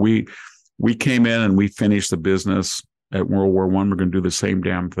I. So we came in and we finished the business at World War I. We're going to do the same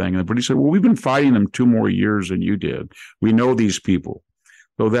damn thing. And the British said, well, we've been fighting them 2 more years than you did. We know these people.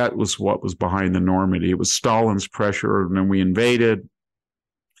 So that was what was behind the Normandy. It was Stalin's pressure, and then we invaded.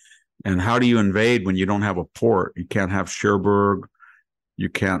 And how do you invade when you don't have a port? You can't have Cherbourg. You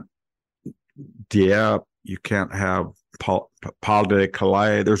can't Dieppe. You can't have Pas de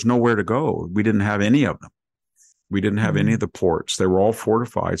Calais. There's nowhere to go. We didn't have any of them. We didn't have any of the ports. They were all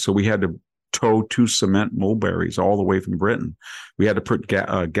fortified. So we had to tow 2 cement mulberries all the way from Britain. We had to put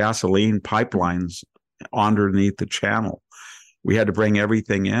gasoline pipelines underneath the channel. We had to bring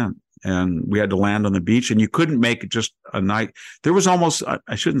everything in, and we had to land on the beach, and you couldn't make it just a night. There was almost,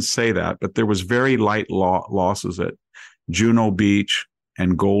 I shouldn't say that, but there was very light losses at Juno Beach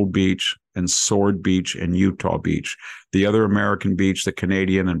and Gold Beach and Sword Beach and Utah Beach. The other American beach, the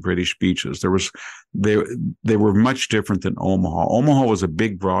Canadian and British beaches, they were much different than Omaha. Omaha was a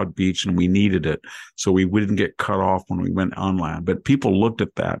big, broad beach, and we needed it, so we wouldn't get cut off when we went on land. But people looked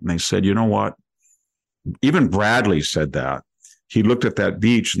at that, and they said, you know what? Even Bradley said that. He looked at that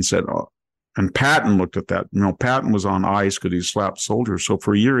beach and said, oh, and Patton looked at that. Patton was on ice because he slapped soldiers. So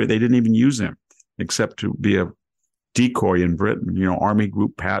for a year, they didn't even use him except to be a decoy in Britain. Army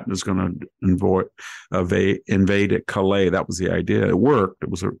Group Patton is going to invade at Calais. That was the idea. It worked. It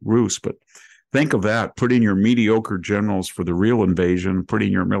was a ruse. But think of that, putting your mediocre generals for the real invasion,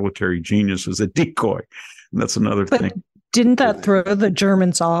 putting your military genius as a decoy. And that's another thing. Didn't that throw the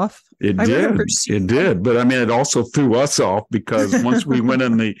Germans off? It did. But I mean, it also threw us off, because once we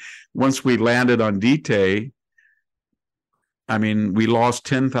once we landed on D-Day, I mean, we lost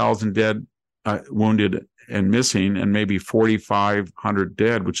 10,000 dead, wounded, and missing, and maybe 4,500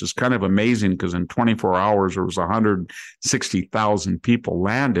 dead, which is kind of amazing because in 24 hours there was 160,000 people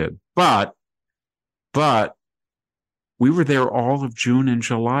landed. But we were there all of June and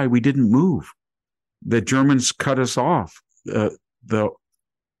July. We didn't move. The Germans cut us off. The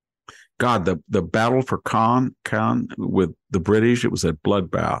battle for Caen with the British, it was a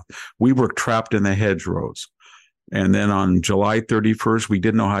bloodbath. We were trapped in the hedgerows. And then on July 31st, we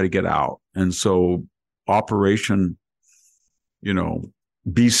didn't know how to get out. And so Operation,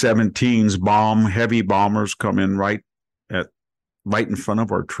 B-17s heavy bombers come in right in front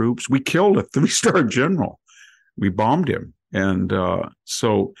of our troops. We killed a 3-star general. We bombed him. And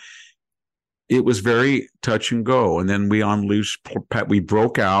so it was very touch and go. And then we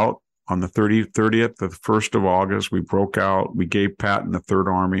broke out on the 30th, the 1st of August. We broke out. We gave Patton the Third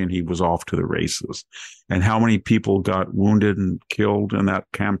Army, and he was off to the races. And how many people got wounded and killed in that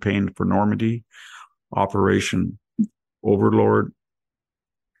campaign for Normandy? Operation Overlord?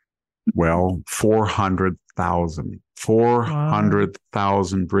 Well, 400,000.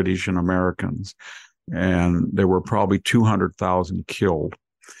 400,000 British and Americans. And there were probably 200,000 killed.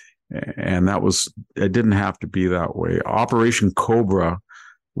 And it didn't have to be that way. Operation Cobra,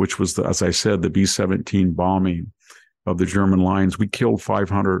 which was, as I said, the B-17 bombing of the German lines, we killed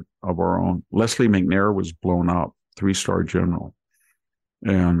 500 of our own. Leslie McNair was blown up, 3-star general.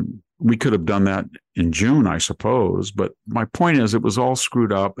 And we could have done that in June, I suppose. But my point is, it was all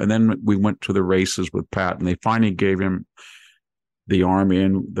screwed up. And then we went to the races with Pat, and they finally gave him the army,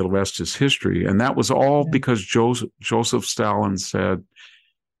 and the rest is history. And that was all because Joseph Stalin said,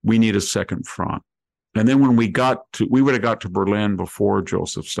 we need a second front. And then when we would have got to Berlin before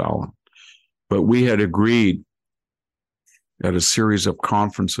Joseph Stalin, but we had agreed at a series of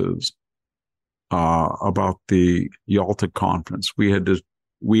conferences about the Yalta Conference. We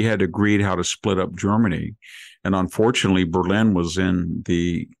had agreed how to split up Germany. And unfortunately, Berlin was in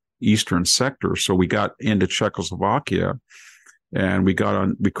the eastern sector. So we got into Czechoslovakia, and we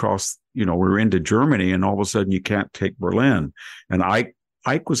crossed, we were into Germany, and all of a sudden you can't take Berlin. And Ike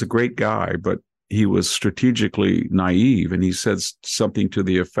was a great guy, but he was strategically naive. And he said something to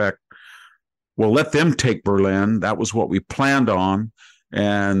the effect, well, let them take Berlin. That was what we planned on.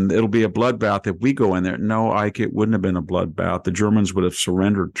 And it'll be a bloodbath if we go in there. No, Ike, it wouldn't have been a bloodbath. The Germans would have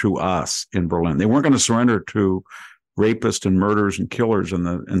surrendered to us in Berlin. They weren't going to surrender to rapists and murderers and killers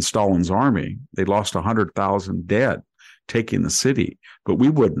in Stalin's army. They lost 100,000 dead taking the city, but we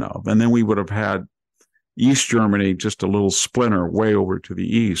wouldn't have. And then we would have had East Germany, just a little splinter way over to the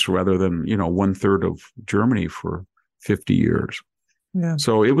east, rather than 1/3 of Germany for 50 years. Yeah.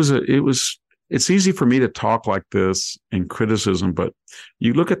 So it's easy for me to talk like this in criticism, but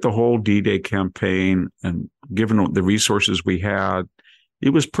you look at the whole D-Day campaign, and given the resources we had,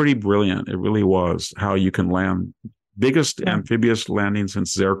 it was pretty brilliant. It really was, how you can land biggest amphibious landing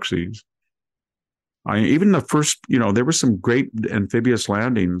since Xerxes. Even the first, there were some great amphibious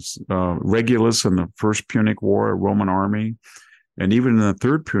landings, Regulus in the First Punic War, Roman army, and even in the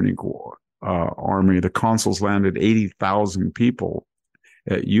Third Punic War army, the consuls landed 80,000 people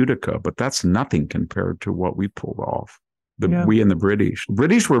at Utica, but that's nothing compared to what we pulled off. We and the British. The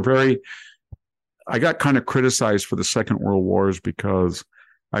British were I got kind of criticized for the Second World Wars because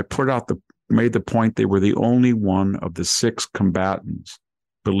I made the point they were the only one of the 6 combatants,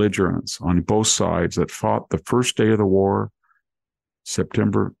 belligerents on both sides, that fought the first day of the war,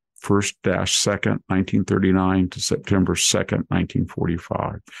 September 1st-2nd, 1939 to September 2nd,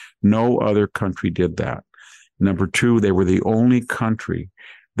 1945. No other country did that. Number 2, they were the only country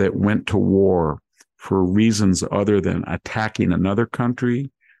that went to war for reasons other than attacking another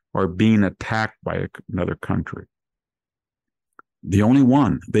country or being attacked by another country. The only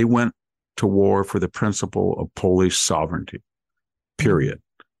one. They went to war for the principle of Polish sovereignty, period.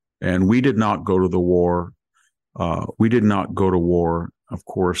 And we did not go to the war. We did not go to war, of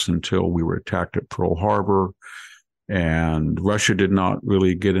course, until we were attacked at Pearl Harbor. And Russia did not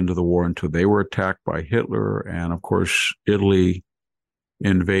really get into the war until they were attacked by Hitler. And of course, Italy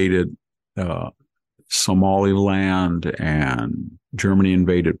invaded Somaliland, and Germany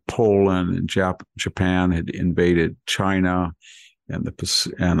invaded Poland, and Japan had invaded China and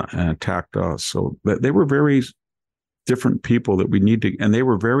attacked us. So they were very different people that we need to, and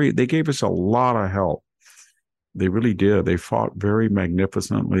they gave us a lot of help. They really did. They fought very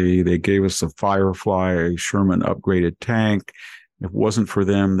magnificently. They gave us a Firefly, a Sherman upgraded tank. If it wasn't for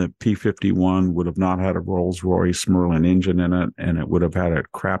them, the P-51 would have not had a Rolls-Royce Merlin engine in it, and it would have had a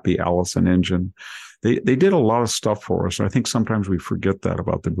crappy Allison engine. They did a lot of stuff for us. I think sometimes we forget that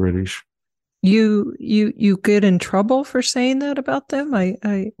about the British. You get in trouble for saying that about them?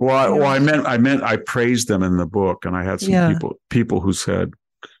 I meant I praised them in the book, and I had some people who said,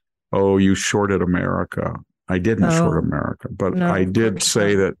 "Oh, you shorted America." I didn't short America, but I did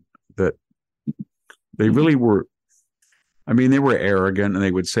say that they really were. I mean, they were arrogant, and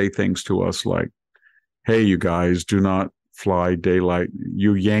they would say things to us like, "Hey, you guys, do not fly daylight.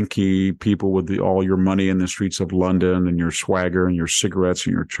 You Yankee people with all your money in the streets of London and your swagger and your cigarettes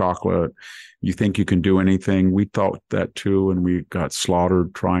and your chocolate, you think you can do anything? We thought that too, and we got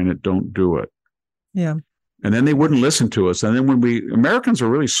slaughtered trying it. Don't do it." Yeah. And then they wouldn't listen to us. And then Americans are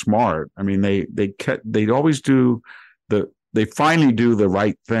really smart. I mean, they'd always they finally do the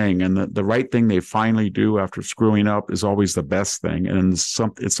right thing. And the right thing they finally do after screwing up is always the best thing. And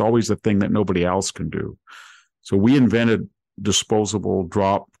it's always the thing that nobody else can do. So we invented disposable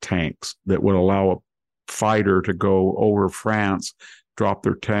drop tanks that would allow a fighter to go over France, drop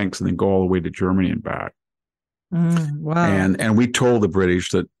their tanks, and then go all the way to Germany and back. Wow. And we told the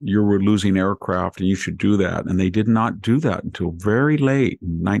British that you were losing aircraft and you should do that. And they did not do that until very late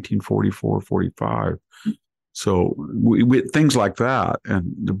in 1944, 45. So we things like that.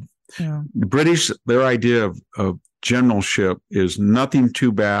 And the British, their idea of generalship is nothing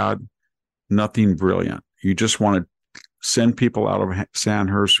too bad, nothing brilliant. You just want to send people out of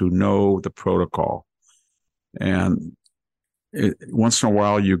Sandhurst who know the protocol. And once in a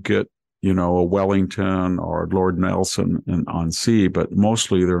while you get, a Wellington or Lord Nelson on sea, but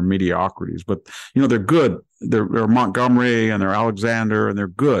mostly they're mediocrities. But, they're good. They're Montgomery and they're Alexander and they're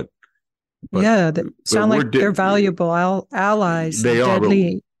good. But, they sound like they're valuable allies. They are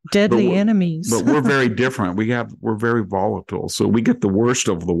deadly enemies. But we're very different. We're very volatile. So we get the worst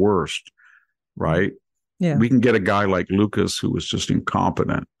of the worst, right? Yeah. We can get a guy like Lucas who was just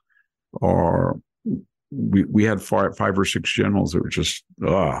incompetent, or we had five or six generals that were just,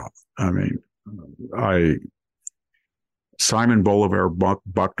 Simon Bolivar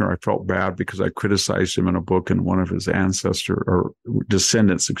Buckner, I felt bad because I criticized him in a book, and one of his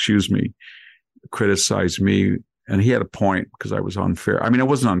descendants, criticized me, and he had a point because I was unfair. I mean, it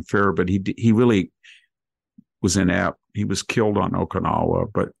wasn't unfair, but he really was inept. He was killed on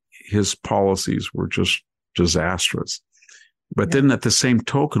Okinawa, but his policies were just disastrous. But then at the same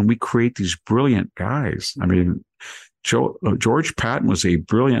token, we create these brilliant guys. I mean, George Patton was a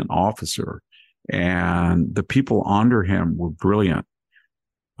brilliant officer, and the people under him were brilliant.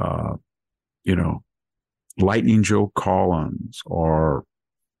 Lightning Joe Collins or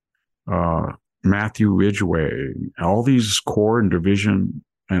Matthew Ridgway, all these corps and division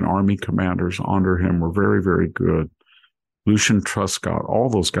and army commanders under him were very, very good. Lucian Truscott, all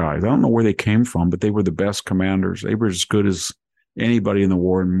those guys. I don't know where they came from, but they were the best commanders. They were as good as anybody in the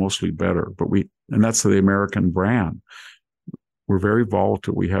war and mostly better. And that's the American brand. We're very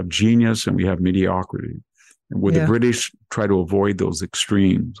volatile. We have genius and we have mediocrity. And the British try to avoid those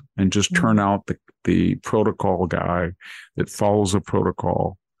extremes and just turn out the protocol guy that follows a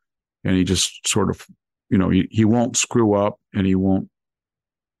protocol. And he just sort of, he won't screw up and he won't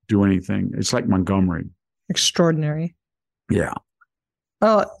do anything. It's like Montgomery. Extraordinary. Yeah.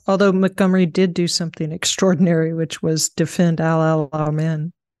 Although Montgomery did do something extraordinary, which was defend Al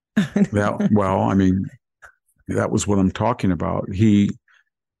Alamein. That was what I'm talking about. He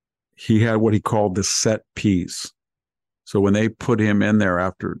had what he called the set piece. So when they put him in there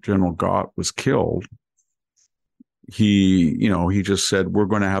after General Gott was killed, he just said, we're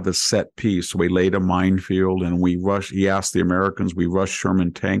going to have a set piece. So we laid a minefield and he asked the Americans, we rushed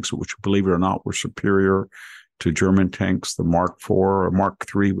Sherman tanks, which, believe it or not, were superior to German tanks. The Mark IV or Mark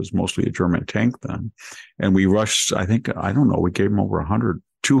III was mostly a German tank then. And we rushed, we gave him over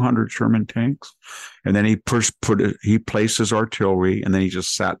 200 Sherman tanks. And then he he placed his artillery, and then he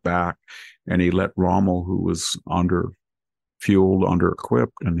just sat back and he let Rommel, who was under-fueled,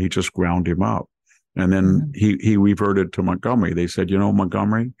 under-equipped, and he just ground him up. And then he reverted to Montgomery. They said,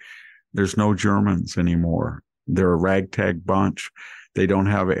 Montgomery, there's no Germans anymore. They're a ragtag bunch. They don't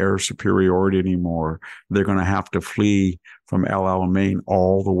have air superiority anymore. They're going to have to flee from El Alamein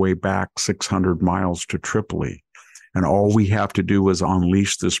all the way back 600 miles to Tripoli. And all we have to do is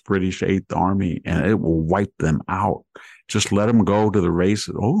unleash this British Eighth Army, and it will wipe them out. Just let them go to the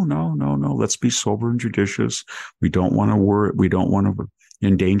races. Oh, no. Let's be sober and judicious. We don't want to worry. We don't want to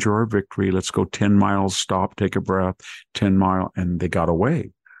endanger our victory. Let's go 10 miles, stop, take a breath, 10 miles. And they got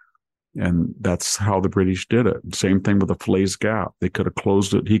away. And that's how the British did it. Same thing with the Falaise Gap. They could have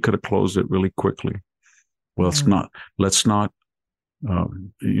closed it. He could have closed it really quickly. Well, let's not,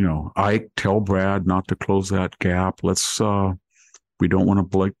 I tell Brad not to close that gap. We don't want to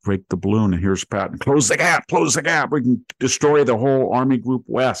break the balloon. And here's Patton. Close the gap. We can destroy the whole Army Group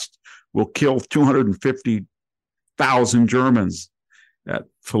West. We'll kill 250,000 Germans at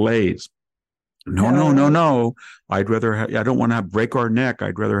Falaise. No. I don't want to break our neck.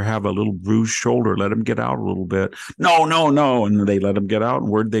 I'd rather have a little bruised shoulder. Let him get out a little bit. No. And they let him get out.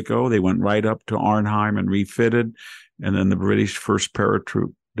 And where'd they go? They went right up to Arnhem and refitted. And then the British 1st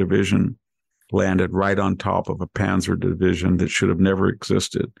Paratroop Division landed right on top of a Panzer division that should have never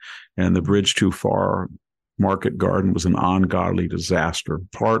existed. And the bridge too far, Market Garden, was an ungodly disaster,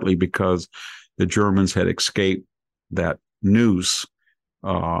 partly because the Germans had escaped that noose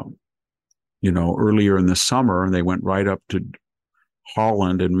earlier in the summer, and they went right up to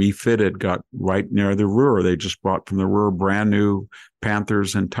Holland and refitted, got right near the Ruhr. They just brought from the Ruhr brand new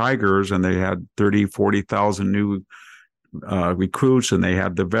Panthers and Tigers, and they had 40,000 new recruits, and they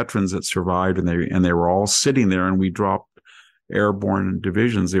had the veterans that survived, and they were all sitting there, and we dropped airborne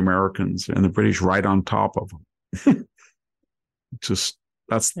divisions, the Americans and the British, right on top of them.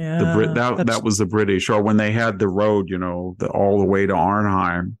 That was the British. Or when they had the road, all the way to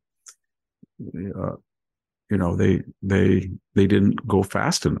Arnhem. they didn't go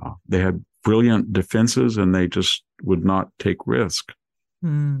fast enough. They had brilliant defenses, and they just would not take risk.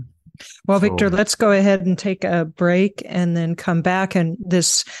 Mm. Well, Victor, let's go ahead and take a break and then come back. And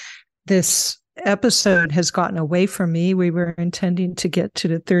this episode has gotten away from me. We were intending to get to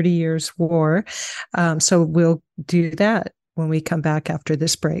the 30 Years' War. So we'll do that when we come back after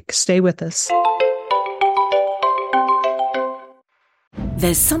this break. Stay with us.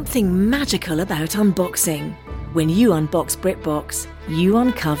 There's something magical about unboxing. When you unbox BritBox, you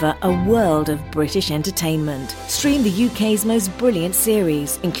uncover a world of British entertainment. Stream the UK's most brilliant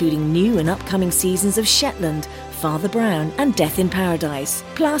series, including new and upcoming seasons of Shetland, Father Brown and Death in Paradise.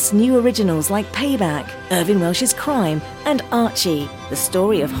 Plus new originals like Payback, Irving Welsh's Crime and Archie, the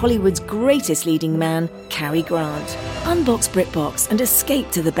story of Hollywood's greatest leading man, Cary Grant. Unbox BritBox and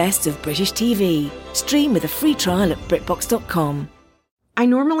escape to the best of British TV. Stream with a free trial at BritBox.com. I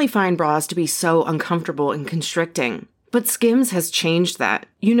normally find bras to be so uncomfortable and constricting, but Skims has changed that.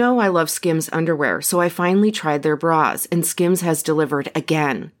 You know I love Skims underwear, so I finally tried their bras, and Skims has delivered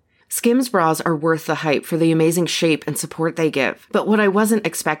again. Skims bras are worth the hype for the amazing shape and support they give, but what I wasn't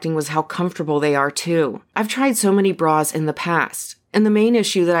expecting was how comfortable they are too. I've tried so many bras in the past, and the main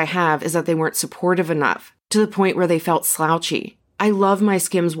issue that I have is that they weren't supportive enough, to the point where they felt slouchy. I love my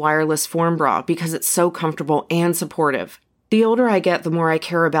Skims wireless form bra because it's so comfortable and supportive. The older I get, the more I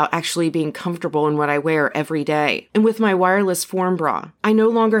care about actually being comfortable in what I wear every day. And with my wireless form bra, I no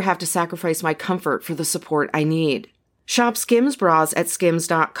longer have to sacrifice my comfort for the support I need. Shop Skims bras at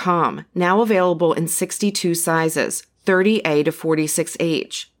skims.com, now available in 62 sizes, 30A to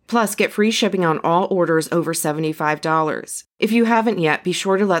 46H. Plus, get free shipping on all orders over $75. If you haven't yet, be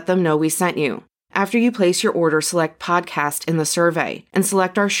sure to let them know we sent you. After you place your order, select Podcast in the survey, and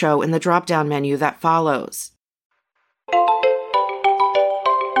select our show in the drop-down menu that follows.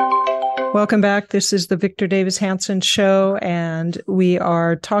 Welcome back. This is the Victor Davis Hanson Show, and we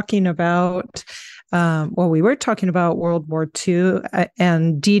are talking about, we were talking about World War II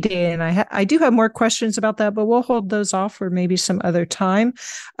and D-Day, and I do have more questions about that, but we'll hold those off for maybe some other time.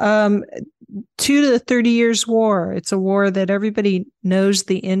 To the 30 Years' War. It's a war that everybody knows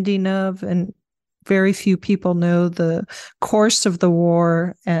the ending of, and very few people know the course of the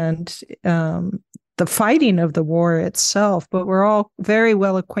war and the fighting of the war itself, but we're all very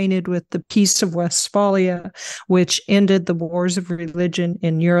well acquainted with the Peace of Westphalia, which ended the wars of religion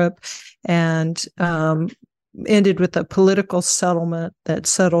in Europe and ended with a political settlement that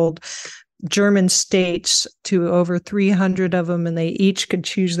settled German states to over 300 of them, and they each could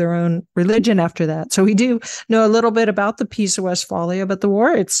choose their own religion after that. So we do know a little bit about the Peace of Westphalia, but the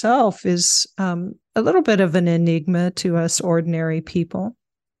war itself is a little bit of an enigma to us ordinary people.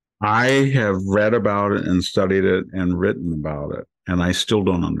 I have read about it and studied it and written about it, and I still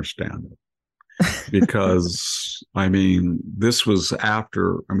don't understand it. Because, this was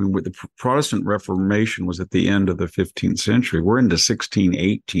after, with the Protestant Reformation was at the end of the 15th century. We're into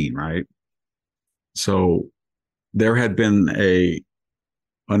 1618, right? So there had been a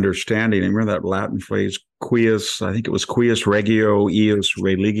understanding. Remember that Latin phrase, quius, I think it was quius regio, eius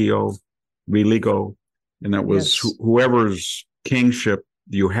religo, and that was whoever's kingship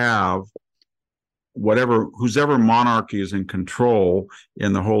you have, whosever monarchy is in control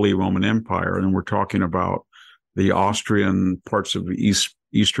in the Holy Roman Empire, and we're talking about the Austrian parts of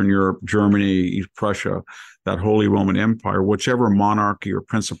Eastern Europe, Germany, East Prussia, that Holy Roman Empire, whichever monarchy or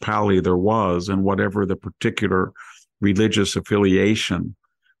principality there was, and whatever the particular religious affiliation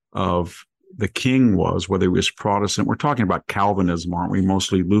of the king was, whether he was Protestant. We're talking about Calvinism, aren't we?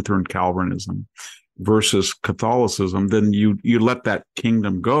 Mostly Lutheran Calvinism versus Catholicism. Then you let that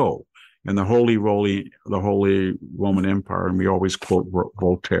kingdom go. And the Holy Roman Empire, and we always quote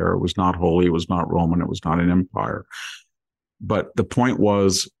Voltaire, it was not holy, it was not Roman, it was not an empire. But the point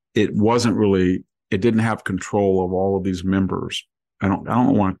was, it didn't have control of all of these members. I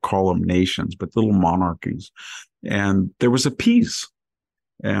don't want to call them nations, but little monarchies. And there was a peace,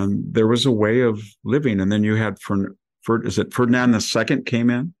 and there was a way of living. And then you had Ferdinand II came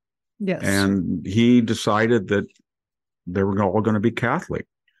in? Yes. And he decided that they were all going to be Catholic.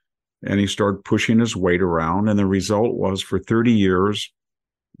 And he started pushing his weight around. And the result was, for 30 years,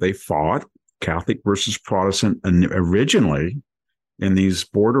 they fought, Catholic versus Protestant, and originally in these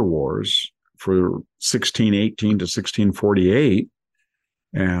border wars for 1618 to 1648.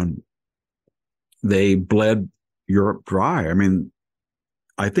 And they bled Europe dry.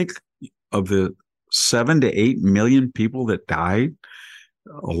 I think of the 7 to 8 million people that died,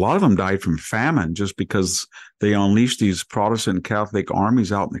 a lot of them died from famine just because they unleashed these Protestant Catholic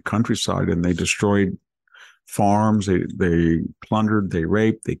armies out in the countryside, and they destroyed farms, they plundered, they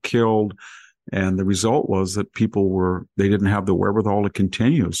raped, they killed, And the result was that they didn't have the wherewithal to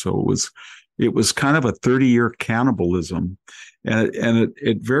continue. So it was kind of a 30-year cannibalism. And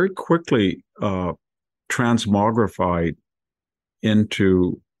it very quickly transmogrified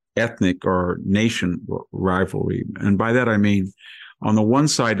into ethnic or nation rivalry. And by that, I mean, on the one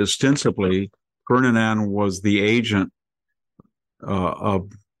side, ostensibly, Ferdinand was the agent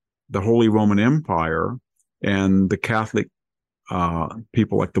of the Holy Roman Empire and the Catholic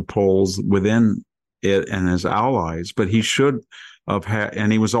people like the Poles within it and his allies, but he should have had,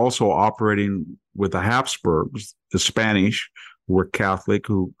 and he was also operating with the Habsburgs, the Spanish, who were Catholic,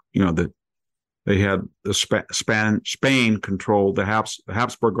 who, they had Spain controlled the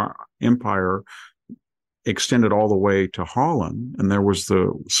Habsburg Empire, extended all the way to Holland. And there was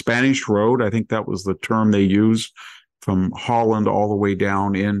the Spanish Road. I think that was the term they used, from Holland all the way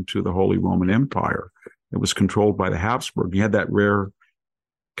down into the Holy Roman Empire. It was controlled by the Habsburg. You had that rare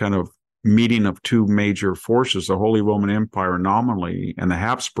kind of meeting of two major forces, the Holy Roman Empire nominally and the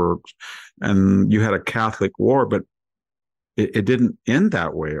Habsburgs. And you had a Catholic war, but it didn't end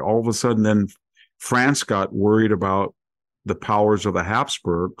that way. All of a sudden, then France got worried about the powers of the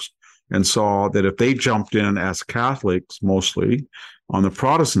Habsburgs and saw that if they jumped in as Catholics, mostly on the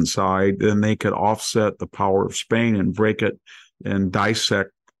Protestant side, then they could offset the power of Spain and break it and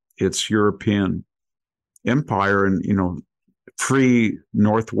dissect its European empire and, free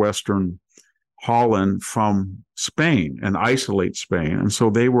northwestern Holland from Spain and isolate Spain. And so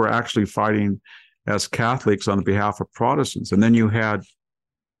they were actually fighting as Catholics on behalf of Protestants. And then you had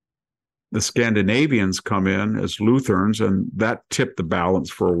the Scandinavians come in as Lutherans, and that tipped the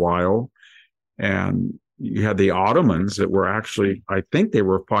balance for a while. And you had the Ottomans that were actually, I think they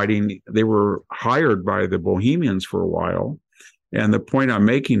were hired by the Bohemians for a while. And the point I'm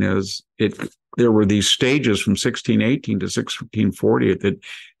making is there were these stages from 1618 to 1640 that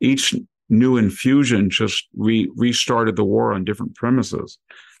each new infusion just restarted the war on different premises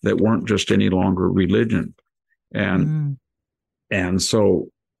that weren't just any longer religion. And so,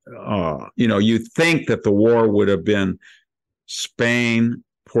 you think that the war would have been Spain,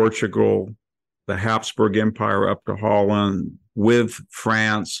 Portugal, the Habsburg Empire up to Holland with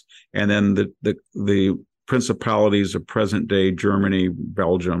France, and then the principalities of present-day Germany,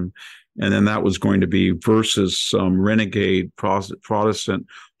 Belgium, and then that was going to be versus some renegade Protestant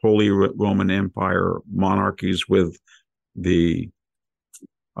Holy Roman Empire monarchies with the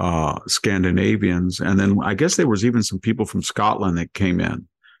Scandinavians. And then I guess there was even some people from Scotland that came in,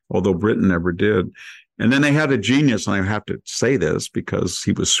 although Britain never did. And then they had a genius, and I have to say this because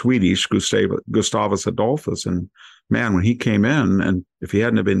he was Swedish, Gustavus Adolphus. And man, when he came in, and if he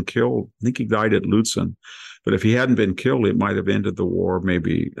hadn't have been killed, I think he died at Lutzen, but if he hadn't been killed, it might have ended the war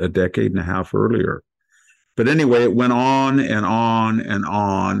maybe a decade and a half earlier. But anyway, it went on and on and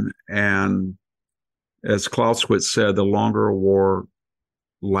on. And as Clausewitz said, the longer a war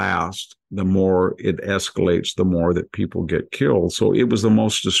lasts, the more it escalates, the more that people get killed. So it was the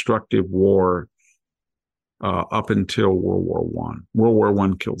most destructive war up until World War I. World War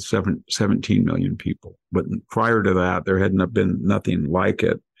I killed 17 million people. But prior to that, there hadn't been nothing like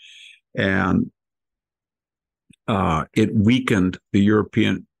it. And it weakened the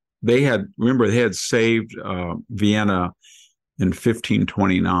European. They had saved Vienna in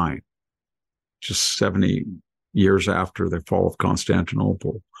 1529, just 70 years after the fall of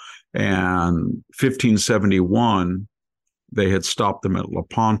Constantinople. And 1571, they had stopped them at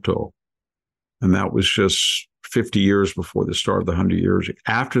Lepanto. And that was just 50 years before the start of the 100 Years.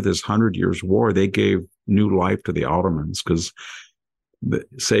 After this 100 Years War, they gave new life to the Ottomans because,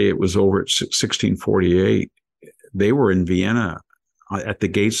 say it was over at 1648, they were in Vienna, at the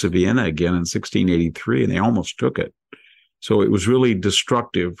gates of Vienna again in 1683, and they almost took it. So it was really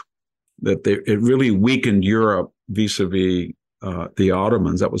destructive. It really weakened Europe vis-a-vis the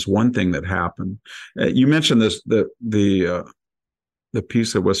Ottomans. That was one thing that happened. You mentioned this, the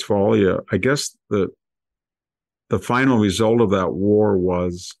Peace of Westphalia. I guess the final result of that war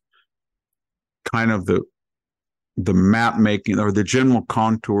was kind of the map making or the general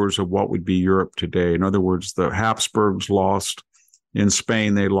contours of what would be Europe today. In other words, the Habsburgs lost in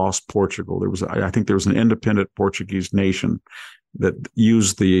Spain, they lost Portugal. I think there was an independent Portuguese nation that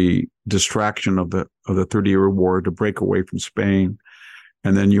used the distraction of the 30-Year War to break away from Spain.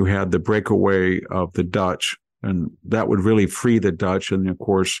 And then you had the breakaway of the Dutch, and that would really free the Dutch. And of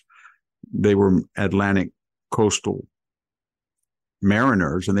course, they were Atlantic coastal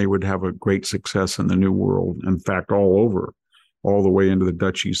mariners, and they would have a great success in the New World. In fact, all the way into the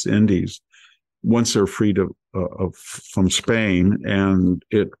Dutch East Indies, once they're freed from Spain. And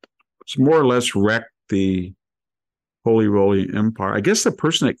it's more or less wrecked the Holy Roly Empire. I guess the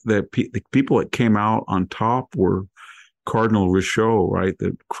people that came out on top were Cardinal Richaud, right,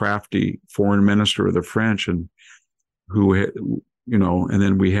 the crafty foreign minister of the French, and who had, and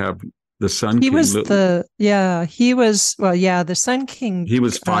then we have the Sun King. He was the Sun King. He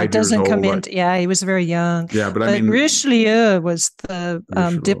was 5 years doesn't old. come into, he was very young. Yeah, but I mean, Richelieu was the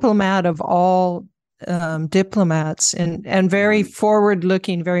diplomat of all diplomats, and very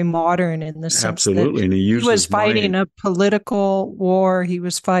forward-looking, very modern in the sense absolutely. And he was fighting a political war. He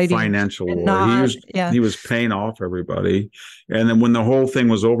was fighting financial war. He was paying off everybody. And then when the whole thing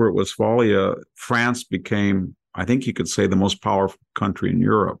was over at Westphalia, France became, I think you could say, the most powerful country in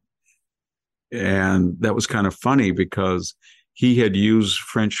Europe. And that was kind of funny because he had used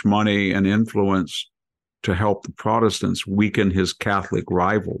French money and influence to help the Protestants weaken his Catholic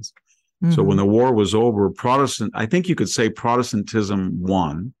rivals. Mm-hmm. So when the war was over, I think you could say Protestantism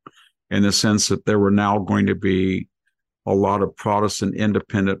won, in the sense that there were now going to be a lot of Protestant,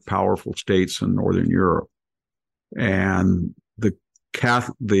 independent, powerful states in Northern Europe. And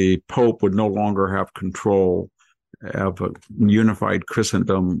the Pope would no longer have control of a unified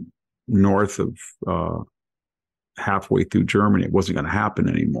Christendom north of halfway through Germany. It wasn't going to happen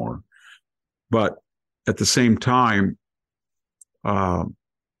anymore. But at the same time,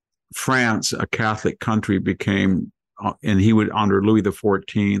 France, a Catholic country, became, and he would, under Louis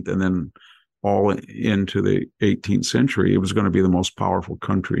XIV, and then all into the 18th century, it was going to be the most powerful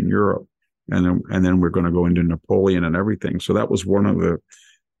country in Europe. And then we're going to go into Napoleon and everything. So that was one of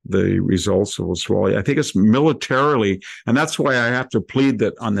the results of Westphalia. I think it's militarily, and that's why I have to plead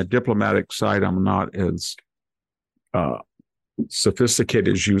that on the diplomatic side, I'm not as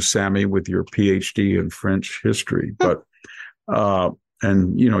sophisticated as you, Sammy, with your PhD in French history. But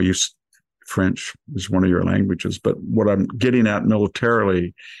French is one of your languages. But what I'm getting at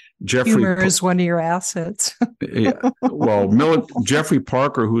militarily, humor is one of your assets. Jeffrey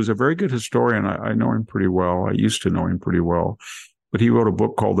Parker, who's a very good historian, I know him pretty well. I used to know him pretty well. But he wrote a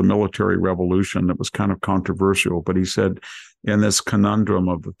book called The Military Revolution that was kind of controversial. But he said in this conundrum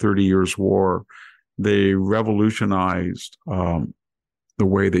of the 30 Years' War, they revolutionized the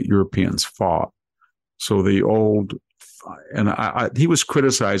way that Europeans fought. So the old, and he was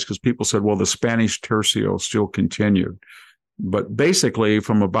criticized because people said, well, the Spanish tercio still continued. But basically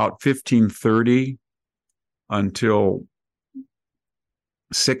from about 1530 until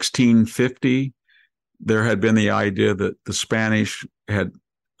 1650, there had been the idea that the Spanish and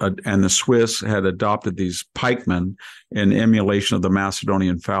the Swiss had adopted these pikemen in emulation of the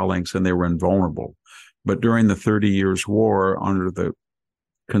Macedonian phalanx, and they were invulnerable. But during the 30 Years' War, under the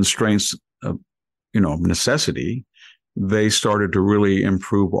constraints of necessity, they started to really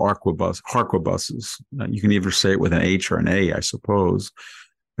improve harquebuses. You can either say it with an H or an A, I suppose.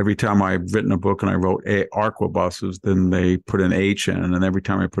 Every time I've written a book and I wrote arquebuses, then they put an H in, and then every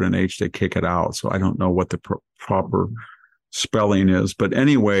time I put an H, they kick it out. So I don't know what the proper spelling is. But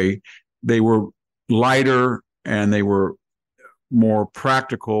anyway, they were lighter and they were more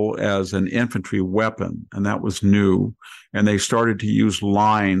practical as an infantry weapon, and that was new. And they started to use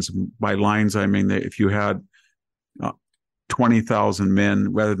lines. By lines, I mean that if you had 20,000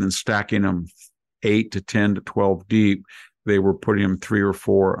 men, rather than stacking them 8 to 10 to 12 deep, they were putting them 3 or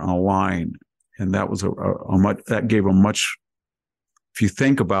 4 on a line. And that was that gave a much, if you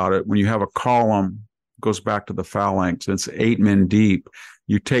think about it, when you have a column, it goes back to the phalanx, it's 8 men deep.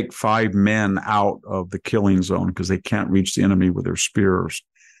 You take 5 men out of the killing zone because they can't reach the enemy with their spears.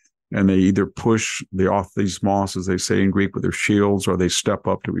 And they either push off these moss, as they say in Greek, with their shields, or they step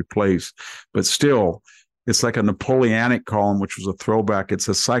up to replace. But still, it's like a Napoleonic column, which was a throwback. It's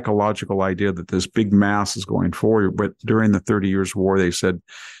a psychological idea that this big mass is going forward. But during the 30 Years' War, they said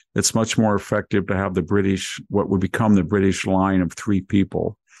it's much more effective to have the British, what would become the British line of 3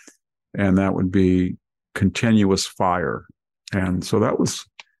 people. And that would be continuous fire. And so that was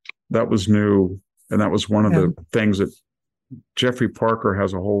new. And that was one of the things that Jeffrey Parker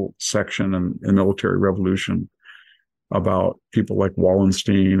has a whole section in Military Revolution about people like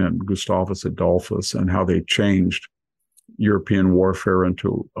Wallenstein and Gustavus Adolphus and how they changed European warfare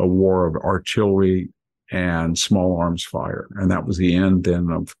into a war of artillery and small arms fire. And that was the end then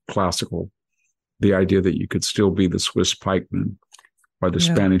of the idea that you could still be the Swiss pikeman or the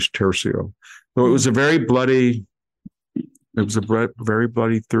Spanish tercio. So it was a very bloody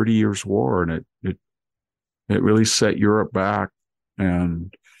 30 Years' War, and it really set Europe back,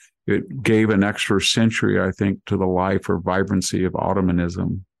 and it gave an extra century, I think, to the life or vibrancy of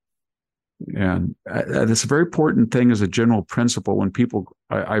Ottomanism. And it's a very important thing as a general principle when people,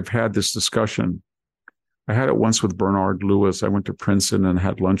 I've had this discussion. I had it once with Bernard Lewis. I went to Princeton and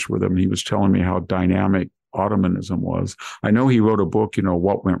had lunch with him. He was telling me how dynamic Ottomanism was. I know he wrote a book,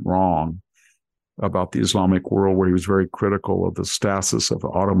 What Went Wrong, about the Islamic world, where he was very critical of the stasis of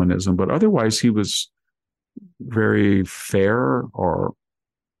Ottomanism, but otherwise he was very fair, or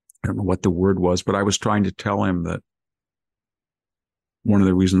I don't know what the word was, but I was trying to tell him that one of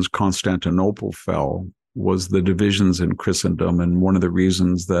the reasons Constantinople fell was the divisions in Christendom, and one of the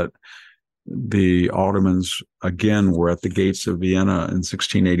reasons that the Ottomans again were at the gates of Vienna in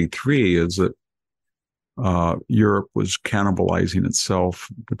 1683 is that Europe was cannibalizing itself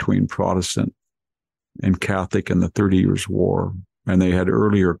between Protestant and Catholic in the 30 Years' War. And they had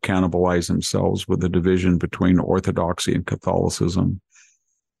earlier cannibalized themselves with the division between Orthodoxy and Catholicism.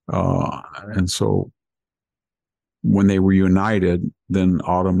 And so when they were united, then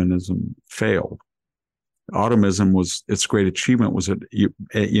Ottomanism failed. Ottomanism its great achievement was that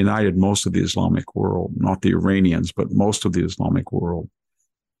it united most of the Islamic world, not the Iranians, but most of the Islamic world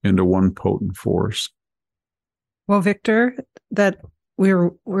into one potent force. Well, Victor, that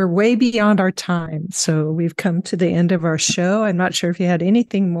we're way beyond our time, so we've come to the end of our show. I'm not sure if you had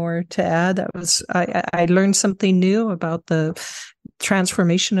anything more to add. I learned something new about the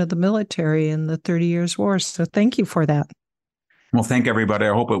transformation of the military in the 30 Years' War. So thank you for that. Well, thank everybody.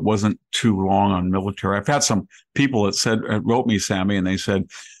 I hope it wasn't too long on military. I've had some people that wrote me, Sammy, and they said,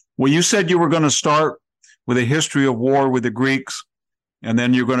 well, you said you were going to start with a history of war with the Greeks, and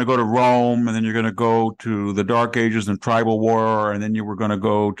then you're going to go to Rome, and then you're going to go to the Dark Ages and tribal war, and then you were going to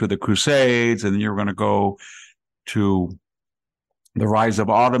go to the Crusades, and then you were going to go to the rise of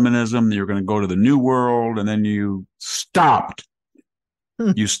Ottomanism, and you're going to go to the New World, and then you stopped.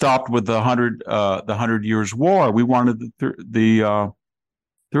 You stopped with the 100 Years' War. We wanted the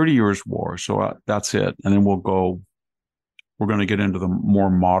 30 Years' War, so that's it. And then we're going to get into the more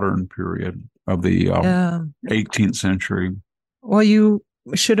modern period of the 18th century. Well, you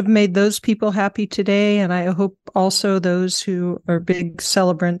should have made those people happy today, and I hope also those who are big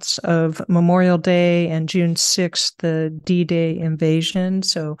celebrants of Memorial Day and June 6th, the D-Day invasion.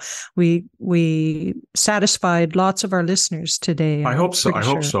 So we satisfied lots of our listeners today. I hope so. I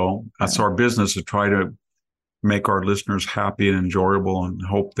hope so. That's our business, to try to make our listeners happy and enjoyable, and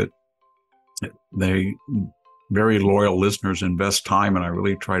hope that they, very loyal listeners, invest time, and I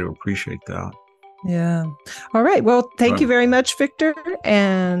really try to appreciate that. Yeah. All right. Well, thank you very much, Victor.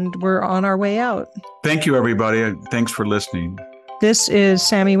 And we're on our way out. Thank you, everybody. Thanks for listening. This is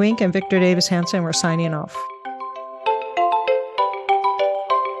Sammy Wink and Victor Davis Hanson. We're signing off.